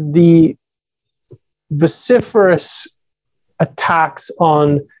 is the vociferous attacks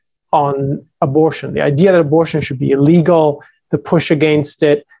on abortion, the idea that abortion should be illegal, the push against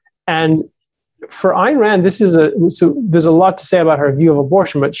it. And for Ayn Rand, so there's a lot to say about her view of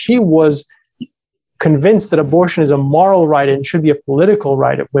abortion, but she was convinced that abortion is a moral right and should be a political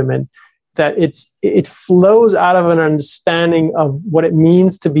right of women, that it flows out of an understanding of what it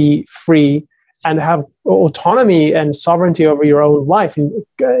means to be free and have autonomy and sovereignty over your own life, and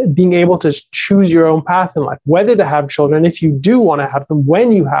being able to choose your own path in life, whether to have children, if you do want to have them,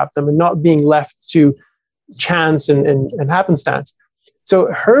 when you have them, and not being left to chance and happenstance.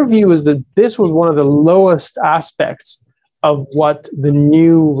 So her view is that this was one of the lowest aspects of what the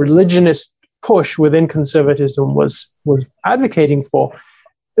new religionist push within conservatism was advocating for.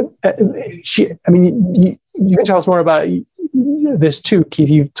 You can tell us more about this too, Keith.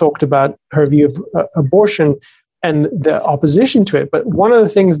 You've talked about her view of abortion and the opposition to it. But one of the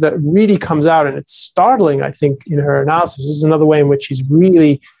things that really comes out, and it's startling, I think, in her analysis, is another way in which she's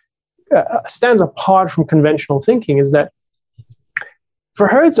really stands apart from conventional thinking, is that for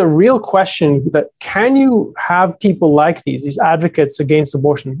her, it's a real question that can you have people like these advocates against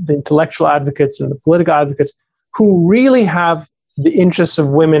abortion, the intellectual advocates and the political advocates, who really have the interests of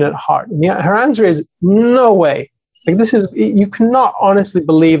women at heart? And her answer is no way. Like, you cannot honestly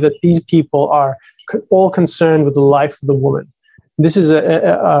believe that these people are all concerned with the life of the woman. This is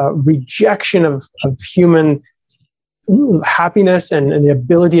a rejection of human happiness and the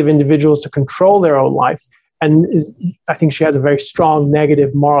ability of individuals to control their own life. And I think she has a very strong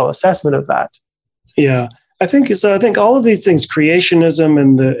negative moral assessment of that. Yeah, I think so. I think all of these things, creationism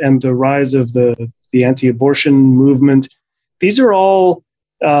and the rise of the anti-abortion movement, these are all,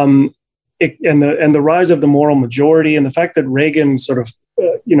 and the rise of the moral majority, and the fact that Reagan sort of,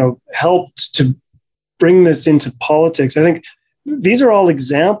 helped to bring this into politics. I think these are all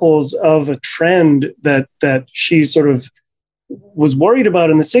examples of a trend that she sort of was worried about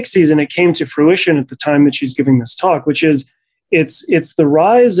in the 60s, and it came to fruition at the time that she's giving this talk, which is it's the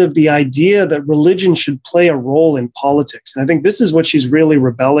rise of the idea that religion should play a role in politics. And I think this is what she's really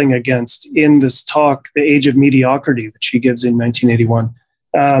rebelling against in this talk, The Age of Mediocrity, that she gives in 1981.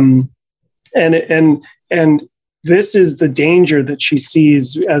 And this is the danger that she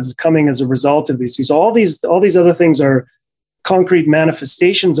sees as coming as a result of these. So all these other things are concrete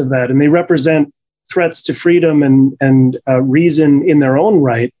manifestations of that, and they represent threats to freedom and reason in their own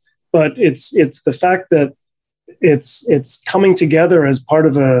right. But it's the fact that it's coming together as part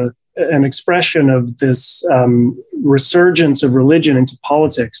of an expression of this resurgence of religion into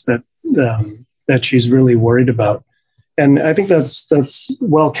politics that she's really worried about. And I think that's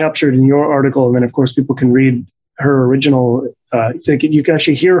well captured in your article. And then, of course, people can read her original. You can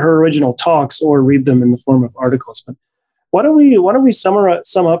actually hear her original talks or read them in the form of articles. But why don't we sum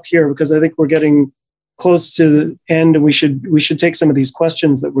up here, because I think we're getting close to the end, and we should take some of these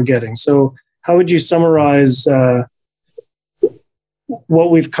questions that we're getting. So, how would you summarize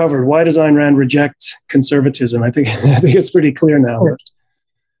what we've covered? Why does Ayn Rand reject conservatism? I think it's pretty clear now.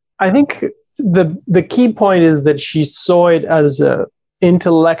 I think the key point is that she saw it as a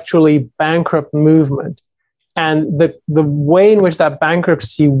intellectually bankrupt movement, and the way in which that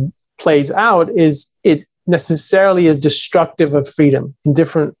bankruptcy plays out is it necessarily is destructive of freedom in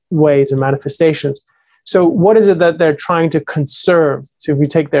different ways and manifestations. So what is it that they're trying to conserve? So if we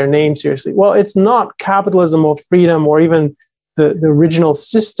take their name seriously, well, it's not capitalism or freedom or even the original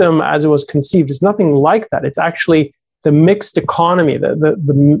system as it was conceived. It's nothing like that. It's actually the mixed economy, the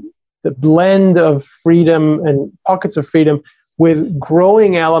blend of freedom and pockets of freedom with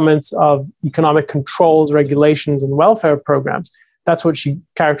growing elements of economic controls, regulations, and welfare programs. That's what she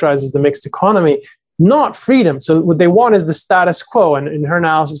characterizes as the mixed economy, not freedom. So what they want is the status quo. And in her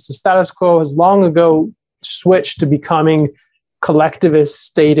analysis, the status quo has long ago switched to becoming collectivist,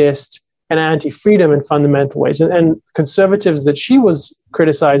 statist, and anti-freedom in fundamental ways. And conservatives that she was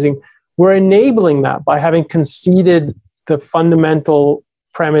criticizing were enabling that by having conceded the fundamental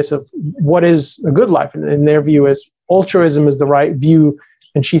premise of what is a good life. And in their view, is altruism is the right view.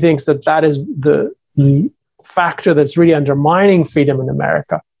 And she thinks that is the factor that's really undermining freedom in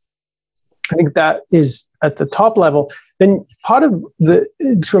America. I think that is at the top level. Then part of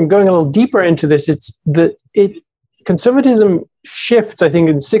from going a little deeper into this, conservatism shifts. I think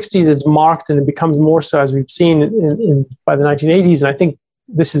in the 60s it's marked, and it becomes more so as we've seen by the 1980s. And I think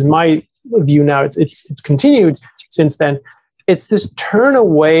this is my view now. It's continued since then. It's this turn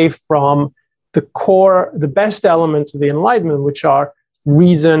away from the core, the best elements of the Enlightenment, which are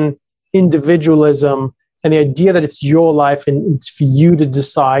reason, individualism, and the idea that it's your life and it's for you to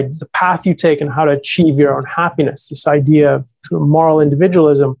decide the path you take and how to achieve your own happiness, this idea of sort of moral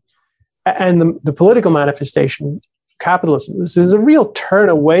individualism, and the political manifestation, capitalism. This is a real turn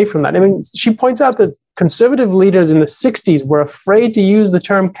away from that. I mean, she points out that conservative leaders in the 60s were afraid to use the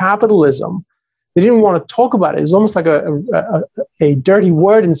term capitalism They didn't want to talk about it. It was almost like a dirty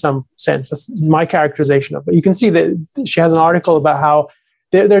word in some sense. That's my characterization of it. You can see that she has an article about how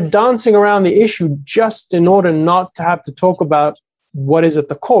they're dancing around the issue just in order not to have to talk about what is at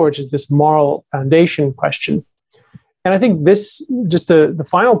the core, which is this moral foundation question. And I think this, just the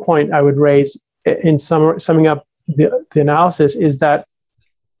final point I would raise in summing up the analysis, is that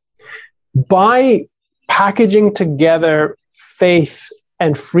by packaging together faith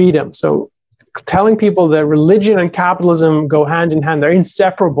and freedom, so telling people that religion and capitalism go hand in hand, they're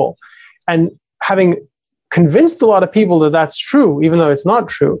inseparable, and having convinced a lot of people that that's true, even though it's not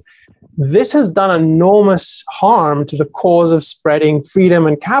true, this has done enormous harm to the cause of spreading freedom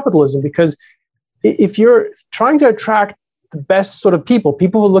and capitalism. Because if you're trying to attract the best sort of people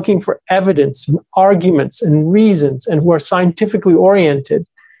who are looking for evidence and arguments and reasons and who are scientifically oriented,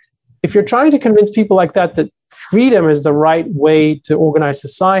 if you're trying to convince people like that freedom is the right way to organize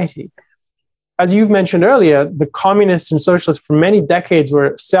society, as you've mentioned earlier, the communists and socialists for many decades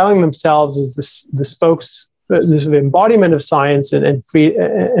were selling themselves as the embodiment of science and free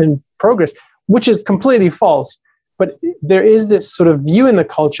and progress, which is completely false. But there is this sort of view in the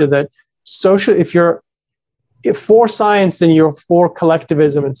culture that if you're for science, then you're for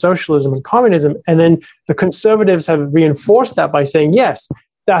collectivism and socialism and communism. And then the conservatives have reinforced that by saying, yes,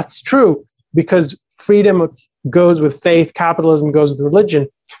 that's true, because freedom goes with faith, capitalism goes with religion.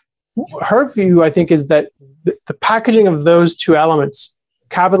 Her view, I think, is that the packaging of those two elements,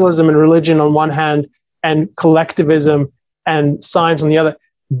 capitalism and religion on one hand, and collectivism and science on the other,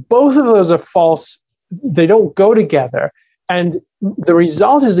 both of those are false. They don't go together. And the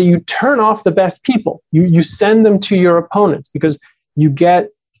result is that you turn off the best people. You send them to your opponents, because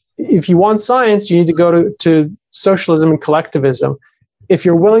if you want science, you need to go to socialism and collectivism. If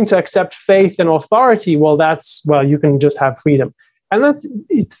you're willing to accept faith and authority, you can just have freedom. And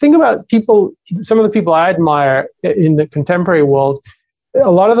think about some of the people I admire in the contemporary world.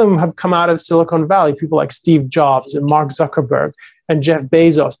 A lot of them have come out of Silicon Valley, people like Steve Jobs and Mark Zuckerberg and Jeff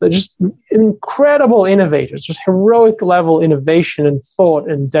Bezos. They're just incredible innovators, just heroic level innovation and thought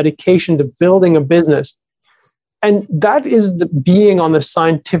and dedication to building a business. And that is the being on the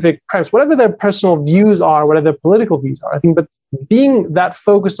scientific premise, whatever their personal views are, whatever their political views are, I think, but being that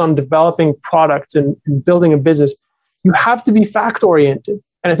focused on developing products and building a business, you have to be fact-oriented.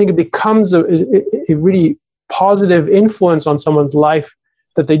 And I think it becomes a really positive influence on someone's life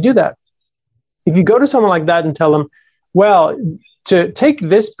that they do that. If you go to someone like that and tell them, well, to take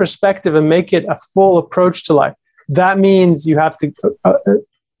this perspective and make it a full approach to life, that means you have to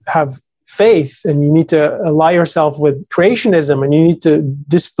have faith, and you need to ally yourself with creationism, and you need to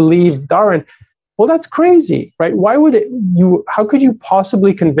disbelieve Darwin. Well, that's crazy, right? How could you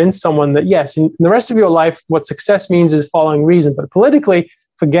possibly convince someone that, yes, in the rest of your life, what success means is following reason, but politically,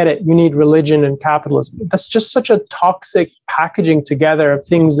 forget it, you need religion and capitalism. That's just such a toxic packaging together of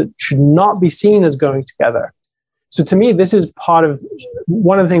things that should not be seen as going together. So to me, this is part of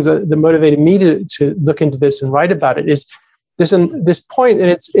one of the things that motivated me to look into this and write about it, is this point,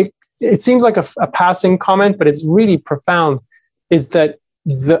 and it seems like a passing comment, but it's really profound, is that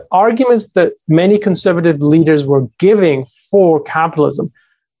the arguments that many conservative leaders were giving for capitalism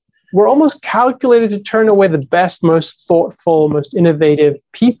were almost calculated to turn away the best, most thoughtful, most innovative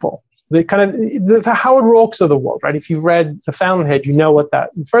people. The kind of the Howard Rorks of the world, right? If you've read The Fountainhead, you know what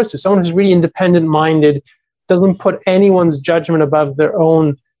that refers to. Someone who's really independent-minded, doesn't put anyone's judgment above their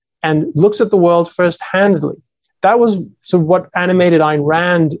own, and looks at the world first-handedly. That was sort of what animated Ayn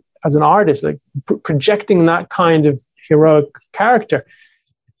Rand as an artist, like projecting that kind of heroic character.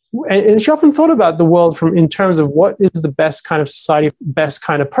 And she often thought about the world in terms of what is the best kind of society, best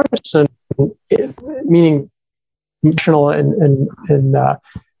kind of person, meaning emotional and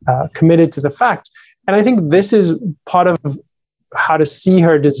committed to the fact. And I think this is part of how to see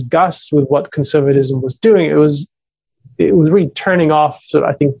her disgust with what conservatism was doing. It was really turning off,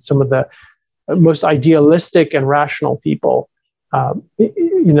 I think, some of the most idealistic and rational people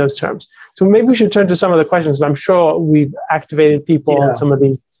in those terms. So maybe we should turn to some of the questions. I'm sure we've activated people on some of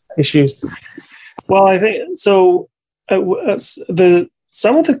these issues. Well, I think so.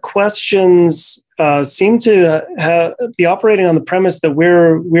 Some of the questions seem to be operating on the premise that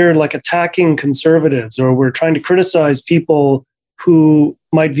we're like attacking conservatives, or we're trying to criticize people who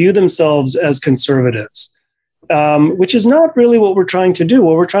might view themselves as conservatives, which is not really what we're trying to do.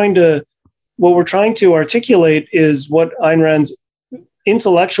 What we're trying to articulate is what Ayn Rand's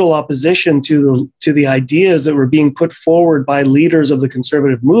intellectual opposition to the ideas that were being put forward by leaders of the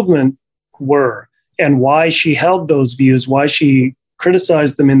conservative movement were, and why she held those views, why she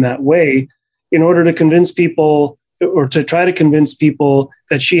criticized them in that way, in order to convince people or to try to convince people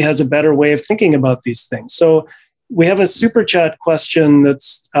that she has a better way of thinking about these things. So we have a super chat question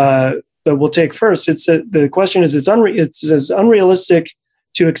that we'll take first. The question is, it's as unrealistic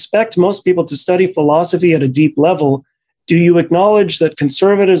to expect most people to study philosophy at a deep level. Do you acknowledge that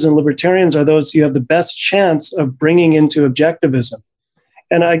conservatives and libertarians are those you have the best chance of bringing into objectivism?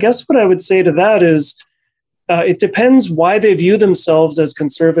 And I guess what I would say to that is, it depends why they view themselves as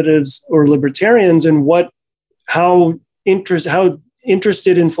conservatives or libertarians, and how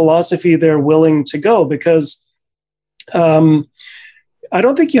interested in philosophy they're willing to go. Because I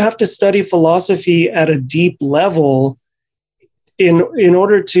don't think you have to study philosophy at a deep level in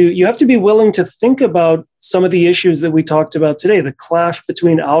order to. You have to be willing to think about some of the issues that we talked about today, the clash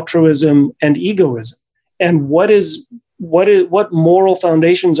between altruism and egoism, and what moral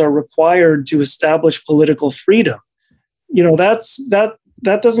foundations are required to establish political freedom. You know, that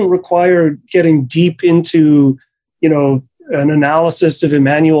doesn't require getting deep into, you know, an analysis of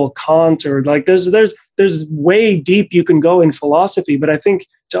Immanuel Kant, or like there's way deep you can go in philosophy. But I think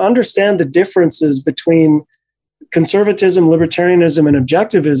to understand the differences between conservatism, libertarianism, and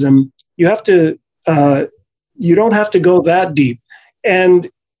objectivism, you don't have to go that deep. And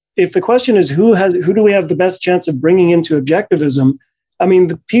if the question is who do we have the best chance of bringing into objectivism, I mean,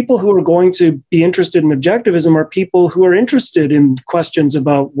 the people who are going to be interested in objectivism are people who are interested in questions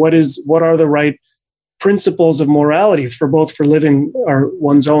about what are the right principles of morality for living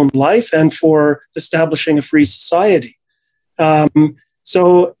one's own life and for establishing a free society. And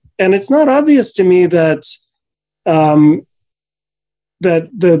it's not obvious to me that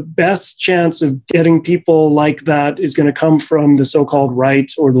the best chance of getting people like that is going to come from the so-called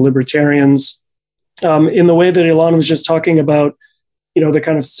right or the libertarians, in the way that Ilana was just talking about, you know, the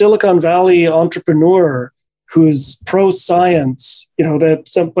kind of Silicon Valley entrepreneur who's pro-science, you know,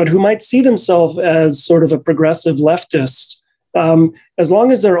 but who might see themselves as sort of a progressive leftist. As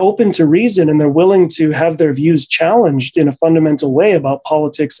long as they're open to reason and they're willing to have their views challenged in a fundamental way about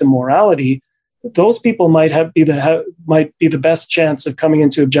politics and morality, those people might be the best chance of coming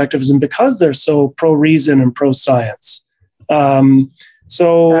into objectivism because they're so pro-reason and pro-science. If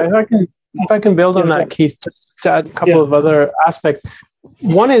I can build on that, Keith, just to add a couple of other aspects.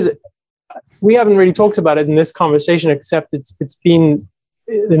 One is, we haven't really talked about it in this conversation, except it's been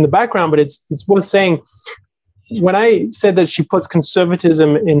in the background, but it's worth saying. When I said that she puts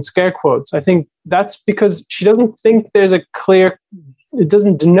conservatism in scare quotes, I think that's because she doesn't think there's a clear, it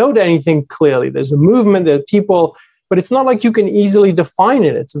doesn't denote anything clearly. There's a movement, there are people, but it's not like you can easily define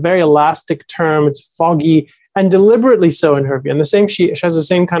it. It's a very elastic term, it's foggy, and deliberately so in her view. And she has the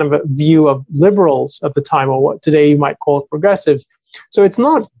same kind of a view of liberals at the time, or what today you might call progressives. So it's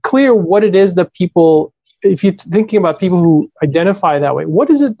not clear what it is that people, if you're thinking about people who identify that way, what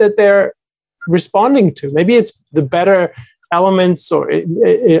is it that they're responding to? Maybe it's the better elements, or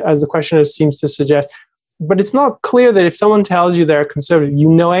as the questioner seems to suggest, but it's not clear that if someone tells you they're conservative, you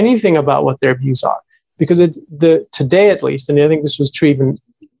know anything about what their views are. Because today at least, and I think this was true even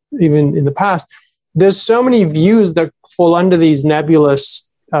in the past, there's so many views that fall under these nebulous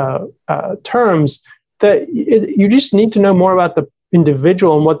terms that you just need to know more about the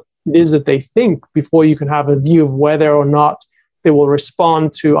individual and what it is that they think before you can have a view of whether or not they will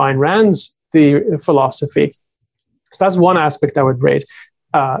respond to Ayn Rand's philosophy. So that's one aspect I would raise.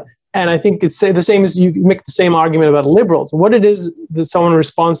 And I think it's the same as you make the same argument about liberals. What it is that someone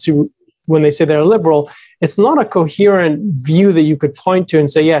responds to when they say they're a liberal, it's not a coherent view that you could point to and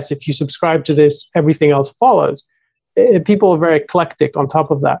say, yes, if you subscribe to this, everything else follows. People are very eclectic on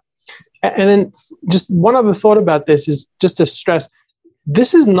top of that. And then just one other thought about this is just to stress,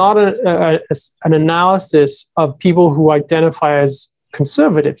 this is not an analysis of people who identify as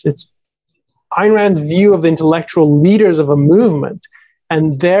conservatives. It's Ayn Rand's view of the intellectual leaders of a movement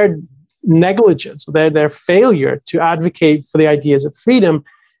and their negligence, their failure to advocate for the ideas of freedom.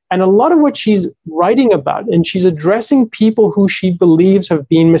 And a lot of what she's writing about, and she's addressing people who she believes have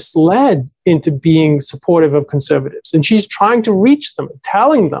been misled into being supportive of conservatives. And she's trying to reach them,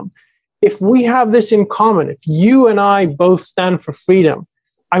 telling them, if we have this in common, if you and I both stand for freedom,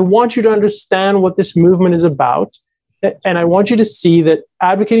 I want you to understand what this movement is about. And I want you to see that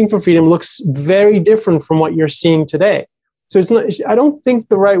advocating for freedom looks very different from what you're seeing today. So it's not, I don't think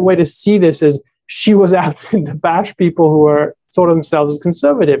the right way to see this is she was out to bash people who are thought of themselves as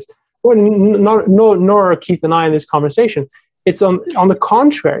conservatives. Well, nor are Keith and I in this conversation. It's on the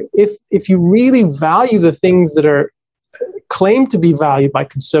contrary. If you really value the things that are claimed to be valued by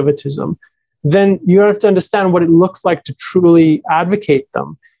conservatism, then you have to understand what it looks like to truly advocate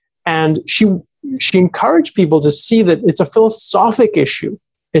them. And she encouraged people to see that it's a philosophic issue.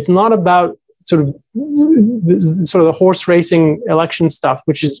 It's not about sort of the horse racing election stuff,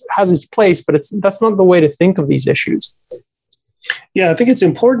 which has its place, but that's not the way to think of these issues. Yeah, I think it's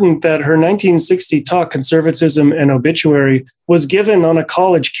important that her 1960 talk, Conservatism and Obituary, was given on a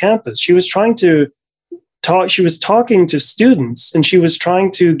college campus. She was talking to students, and she was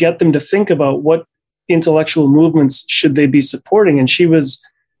trying to get them to think about what intellectual movements should they be supporting. And she was,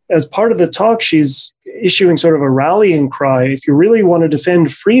 as part of the talk, she's issuing sort of a rallying cry. If you really want to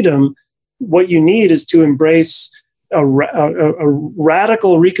defend freedom, what you need is to embrace a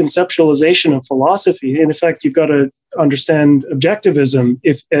radical reconceptualization of philosophy. In fact, you've got to understand objectivism.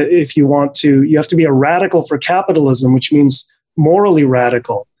 If you want to, you have to be a radical for capitalism, which means morally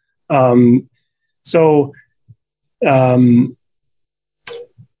radical. So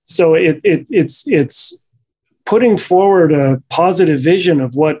it's putting forward a positive vision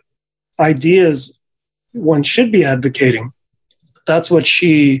of what ideas one should be advocating. That's what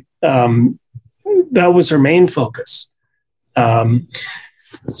that was her main focus.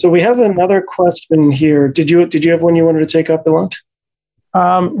 So we have another question here. Did you have one you wanted to take up, Ilan?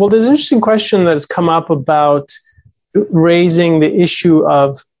 Well, there's an interesting question that has come up about raising the issue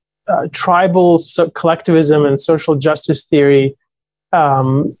of tribal collectivism and social justice theory.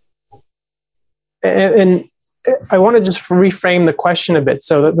 And I want to just reframe the question a bit.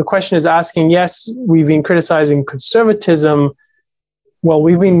 So the question is asking, yes, we've been criticizing conservatism. Well,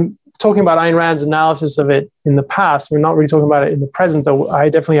 we've been talking about Ayn Rand's analysis of it in the past. We're not really talking about it in the present, though I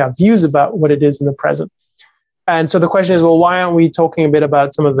definitely have views about what it is in the present. And so the question is, well, why aren't we talking a bit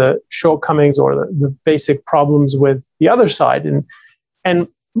about some of the shortcomings or the basic problems with the other side? And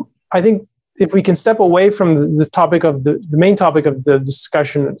I think if we can step away from the topic of the main topic of the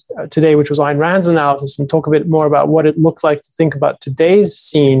discussion today, which was Ayn Rand's analysis, and talk a bit more about what it looked like to think about today's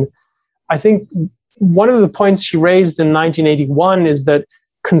scene, I think one of the points she raised in 1981 is that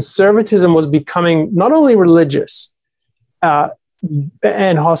conservatism was becoming not only religious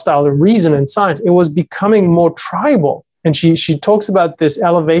and hostile to reason and science, it was becoming more tribal. And she talks about this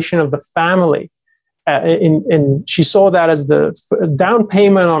elevation of the family. And she saw that as the down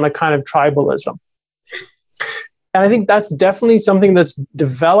payment on a kind of tribalism. And I think that's definitely something that's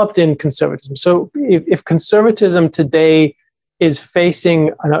developed in conservatism. So if conservatism today is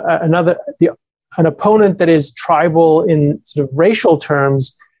facing an opponent that is tribal in sort of racial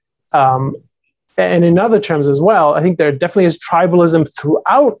terms, and in other terms as well, I think there definitely is tribalism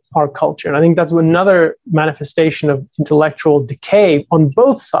throughout our culture. And I think that's another manifestation of intellectual decay on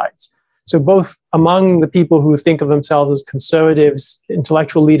both sides. So both among the people who think of themselves as conservatives,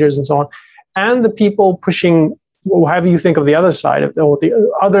 intellectual leaders and so on, and the people pushing, however you think of the other side, or the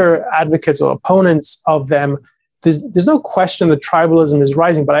other advocates or opponents of them, there's no question that tribalism is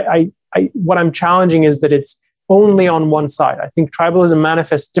rising. But what I'm challenging is that it's only on one side. I think tribalism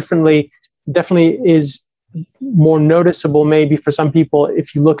manifests differently, definitely is more noticeable maybe for some people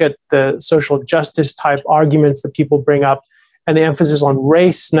if you look at the social justice type arguments that people bring up and the emphasis on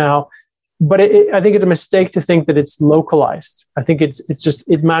race now. But I think it's a mistake to think that it's localized. I think it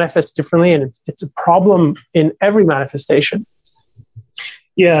manifests differently, and it's a problem in every manifestation.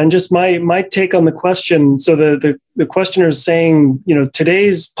 Yeah, and just my take on the question. So the questioner is saying,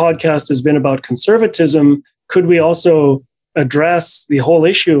 today's podcast has been about conservatism. Could we also address the whole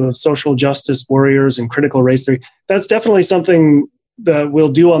issue of social justice warriors and critical race theory? That's definitely something that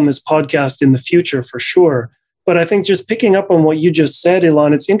we'll do on this podcast in the future for sure. But I think just picking up on what you just said,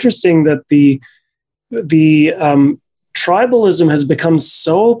 Ilan, it's interesting that the tribalism has become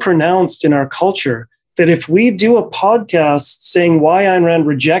so pronounced in our culture that if we do a podcast saying why Ayn Rand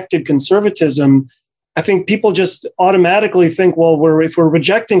rejected conservatism, I think people just automatically think, well, if we're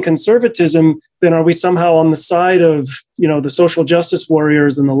rejecting conservatism, then are we somehow on the side of, the social justice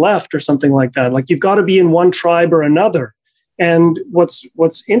warriors and the left or something like that? Like, you've got to be in one tribe or another. And what's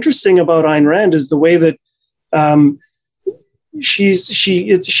interesting about Ayn Rand is the way that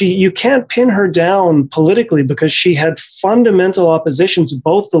you can't pin her down politically, because she had fundamental opposition to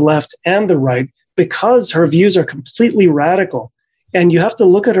both the left and the right, because her views are completely radical. And you have to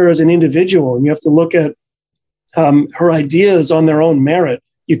look at her as an individual, and you have to look at her ideas on their own merit.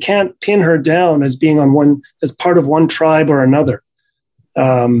 You can't pin her down as being as part of one tribe or another.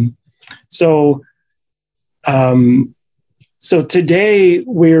 So today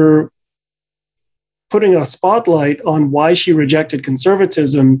we're putting a spotlight on why she rejected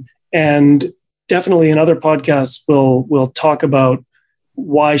conservatism, and definitely in other podcasts we'll talk about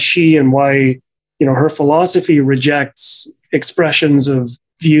why she and why her philosophy rejects expressions of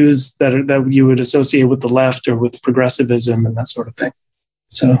views that you would associate with the left or with progressivism and that sort of thing.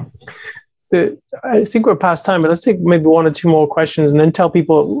 So, I think we're past time, but let's take maybe one or two more questions and then tell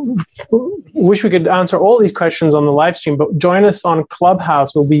people, wish we could answer all these questions on the live stream, but join us on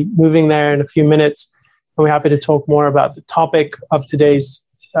Clubhouse. We'll be moving there in a few minutes. And we're happy to talk more about the topic of today's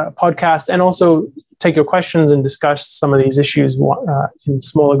podcast and also take your questions and discuss some of these issues in a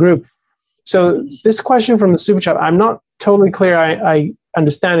smaller group. So this question from the Super Chat, I'm not totally clear. I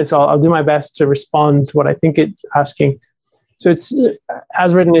understand it, so I'll do my best to respond to what I think it's asking. So it's,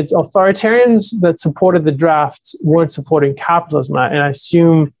 as written, it's authoritarians that supported the drafts weren't supporting capitalism. And I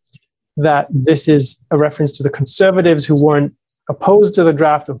assume that this is a reference to the conservatives who weren't opposed to the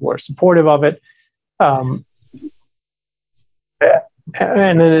draft or who were supportive of it. And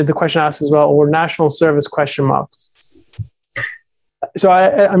then the question asks as well, or national service ? So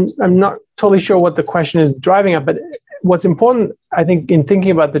I'm not totally sure what the question is driving at, but what's important, I think, in thinking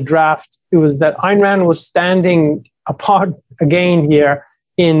about the draft, it was that Ayn Rand was standing apart again here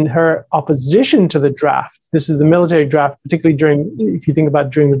in her opposition to the draft. This is the military draft, particularly if you think about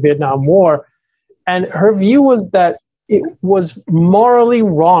during the Vietnam War. And her view was that it was morally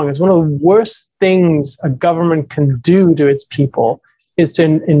wrong. It's one of the worst things a government can do to its people is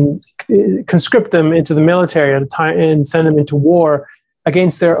to conscript them into the military at a time and send them into war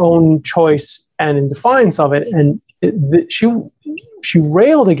against their own choice and in defiance of it. And she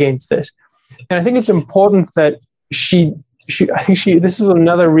railed against this. And I think it's important that this was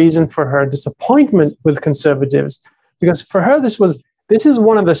another reason for her disappointment with conservatives, because for her this is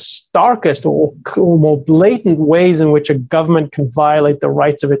one of the starkest or more blatant ways in which a government can violate the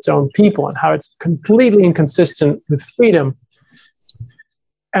rights of its own people and how it's completely inconsistent with freedom.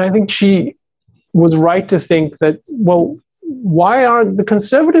 And I think she was right to think that, well, why aren't the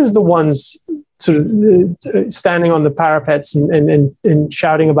conservatives the ones sort of standing on the parapets and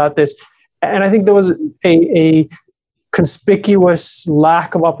shouting about this? And I think there was a conspicuous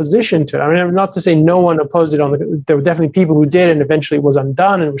lack of opposition to it. I mean, not to say no one opposed it. There were definitely people who did, and eventually it was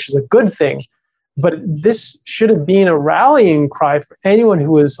undone, and which is a good thing. But this should have been a rallying cry for anyone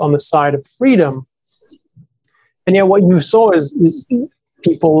who was on the side of freedom. And yet what you saw is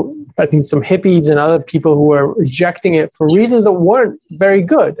people, I think some hippies and other people who were rejecting it for reasons that weren't very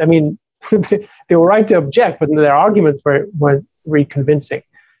good. I mean, they were right to object, but their arguments weren't very convincing.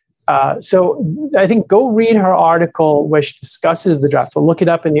 So I think go read her article where she discusses the draft. We'll look it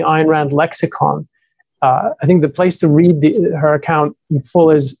up in the Ayn Rand lexicon. I think the place to read her account in full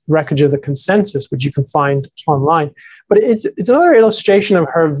is Wreckage of the Consensus, which you can find online. But it's another illustration of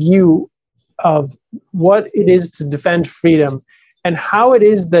her view of what it is to defend freedom and how it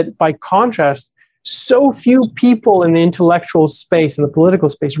is that, by contrast, so few people in the intellectual space and the political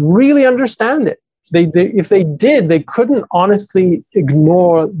space really understand it. If they did, they couldn't honestly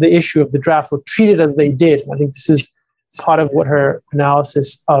ignore the issue of the draft or treat it as they did. I think this is part of what her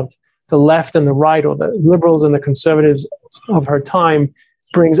analysis of the left and the right, or the liberals and the conservatives of her time,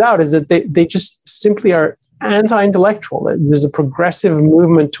 brings out, is that they just simply are anti-intellectual. There's a progressive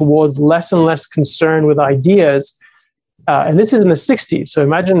movement towards less and less concern with ideas. And this is in the 60s. So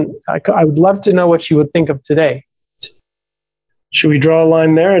imagine, I would love to know what you would think of today. Should we draw a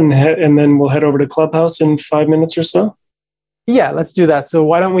line there and then we'll head over to Clubhouse in 5 minutes or so? Yeah, let's do that. So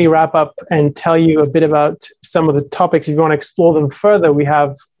why don't we wrap up and tell you a bit about some of the topics. If you want to explore them further, we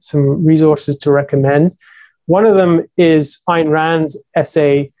have some resources to recommend. One of them is Ayn Rand's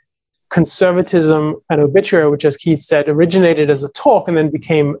essay, Conservatism and Obituary, which, as Keith said, originated as a talk and then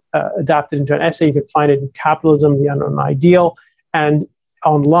became adapted into an essay. You can find it in Capitalism, the Unknown Ideal, and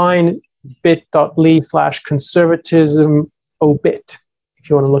online, bit.ly/conservatism obit, if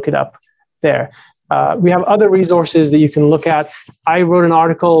you want to look it up there. We have other resources that you can look at. I wrote an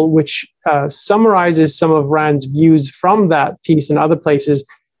article which summarizes some of Rand's views from that piece and other places,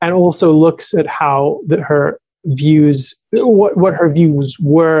 and also looks at how her views, what her views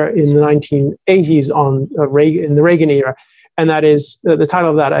were in the 1980s in the Reagan era. And that is, the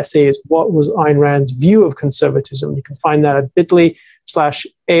title of that essay is What Was Ayn Rand's View of Conservatism? You can find that at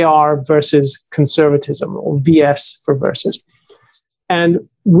bit.ly/AR versus conservatism, or VS for versus. And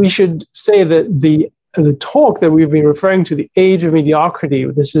we should say that the talk that we've been referring to, The Age of Mediocrity,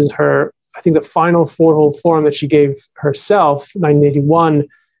 this is her, I think, the final four-hole forum that she gave herself, 1981,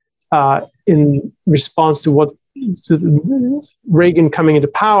 in response to Reagan coming into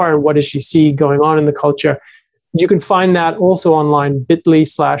power and what does she see going on in the culture. You can find that also online,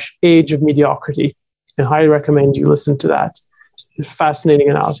 bit.ly/Age of Mediocrity, and highly recommend you listen to that. It's fascinating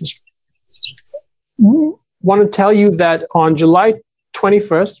analysis. Want to tell you that on July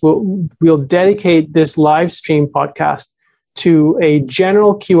 21st, we'll dedicate this live stream podcast to a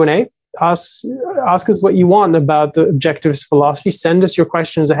general Q&A. ask us what you want about the objectivist philosophy. Send us your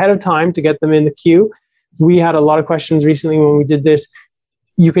questions ahead of time to get them in the queue. We had a lot of questions recently when we did this.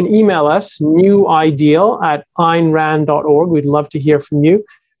 You can email us, newideal@aynrand.org. We'd love to hear from you.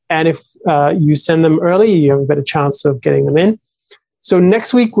 And if you send them early, you have a better chance of getting them in. So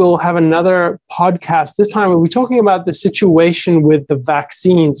next week, we'll have another podcast. This time, we'll be talking about the situation with the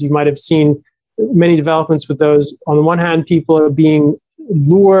vaccines. You might have seen many developments with those. On the one hand, people are being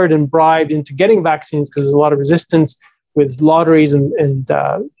lured and bribed into getting vaccines because there's a lot of resistance with lotteries and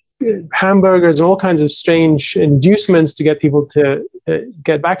hamburgers and all kinds of strange inducements to get people to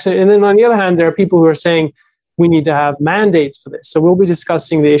get vaccinated. And then on the other hand, there are people who are saying we need to have mandates for this. So we'll be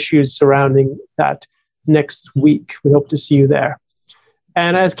discussing the issues surrounding that next week. We hope to see you there.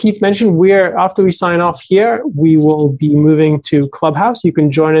 And as Keith mentioned, after we sign off here, we will be moving to Clubhouse. You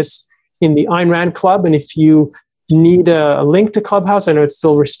can join us in the Ayn Rand Club. And if you need a link to Clubhouse, I know it's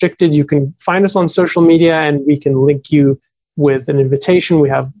still restricted, you can find us on social media and we can link you with an invitation.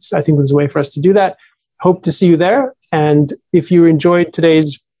 I think there's a way for us to do that. Hope to see you there. And if you enjoyed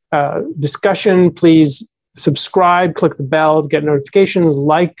today's discussion, please subscribe, click the bell to get notifications,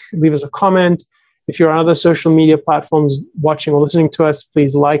 leave us a comment. If you're on other social media platforms watching or listening to us,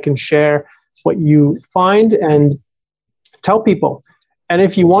 please like and share what you find and tell people. And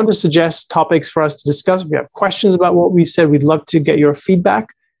if you want to suggest topics for us to discuss, if you have questions about what we've said, we'd love to get your feedback.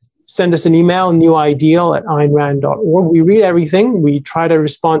 Send us an email, newideal@aynrand.org. We read everything. We try to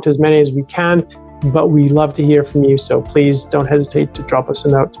respond to as many as we can, but we love to hear from you. So please don't hesitate to drop us a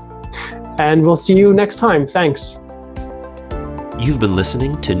note. And we'll see you next time. Thanks. You've been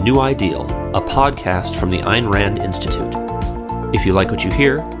listening to New Ideal, a podcast from the Ayn Rand Institute. If you like what you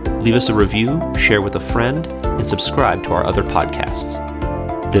hear, leave us a review, share with a friend, and subscribe to our other podcasts.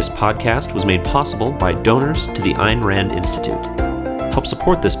 This podcast was made possible by donors to the Ayn Rand Institute. Help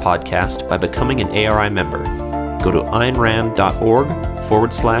support this podcast by becoming an ARI member. Go to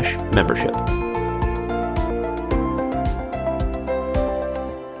aynrand.org/membership.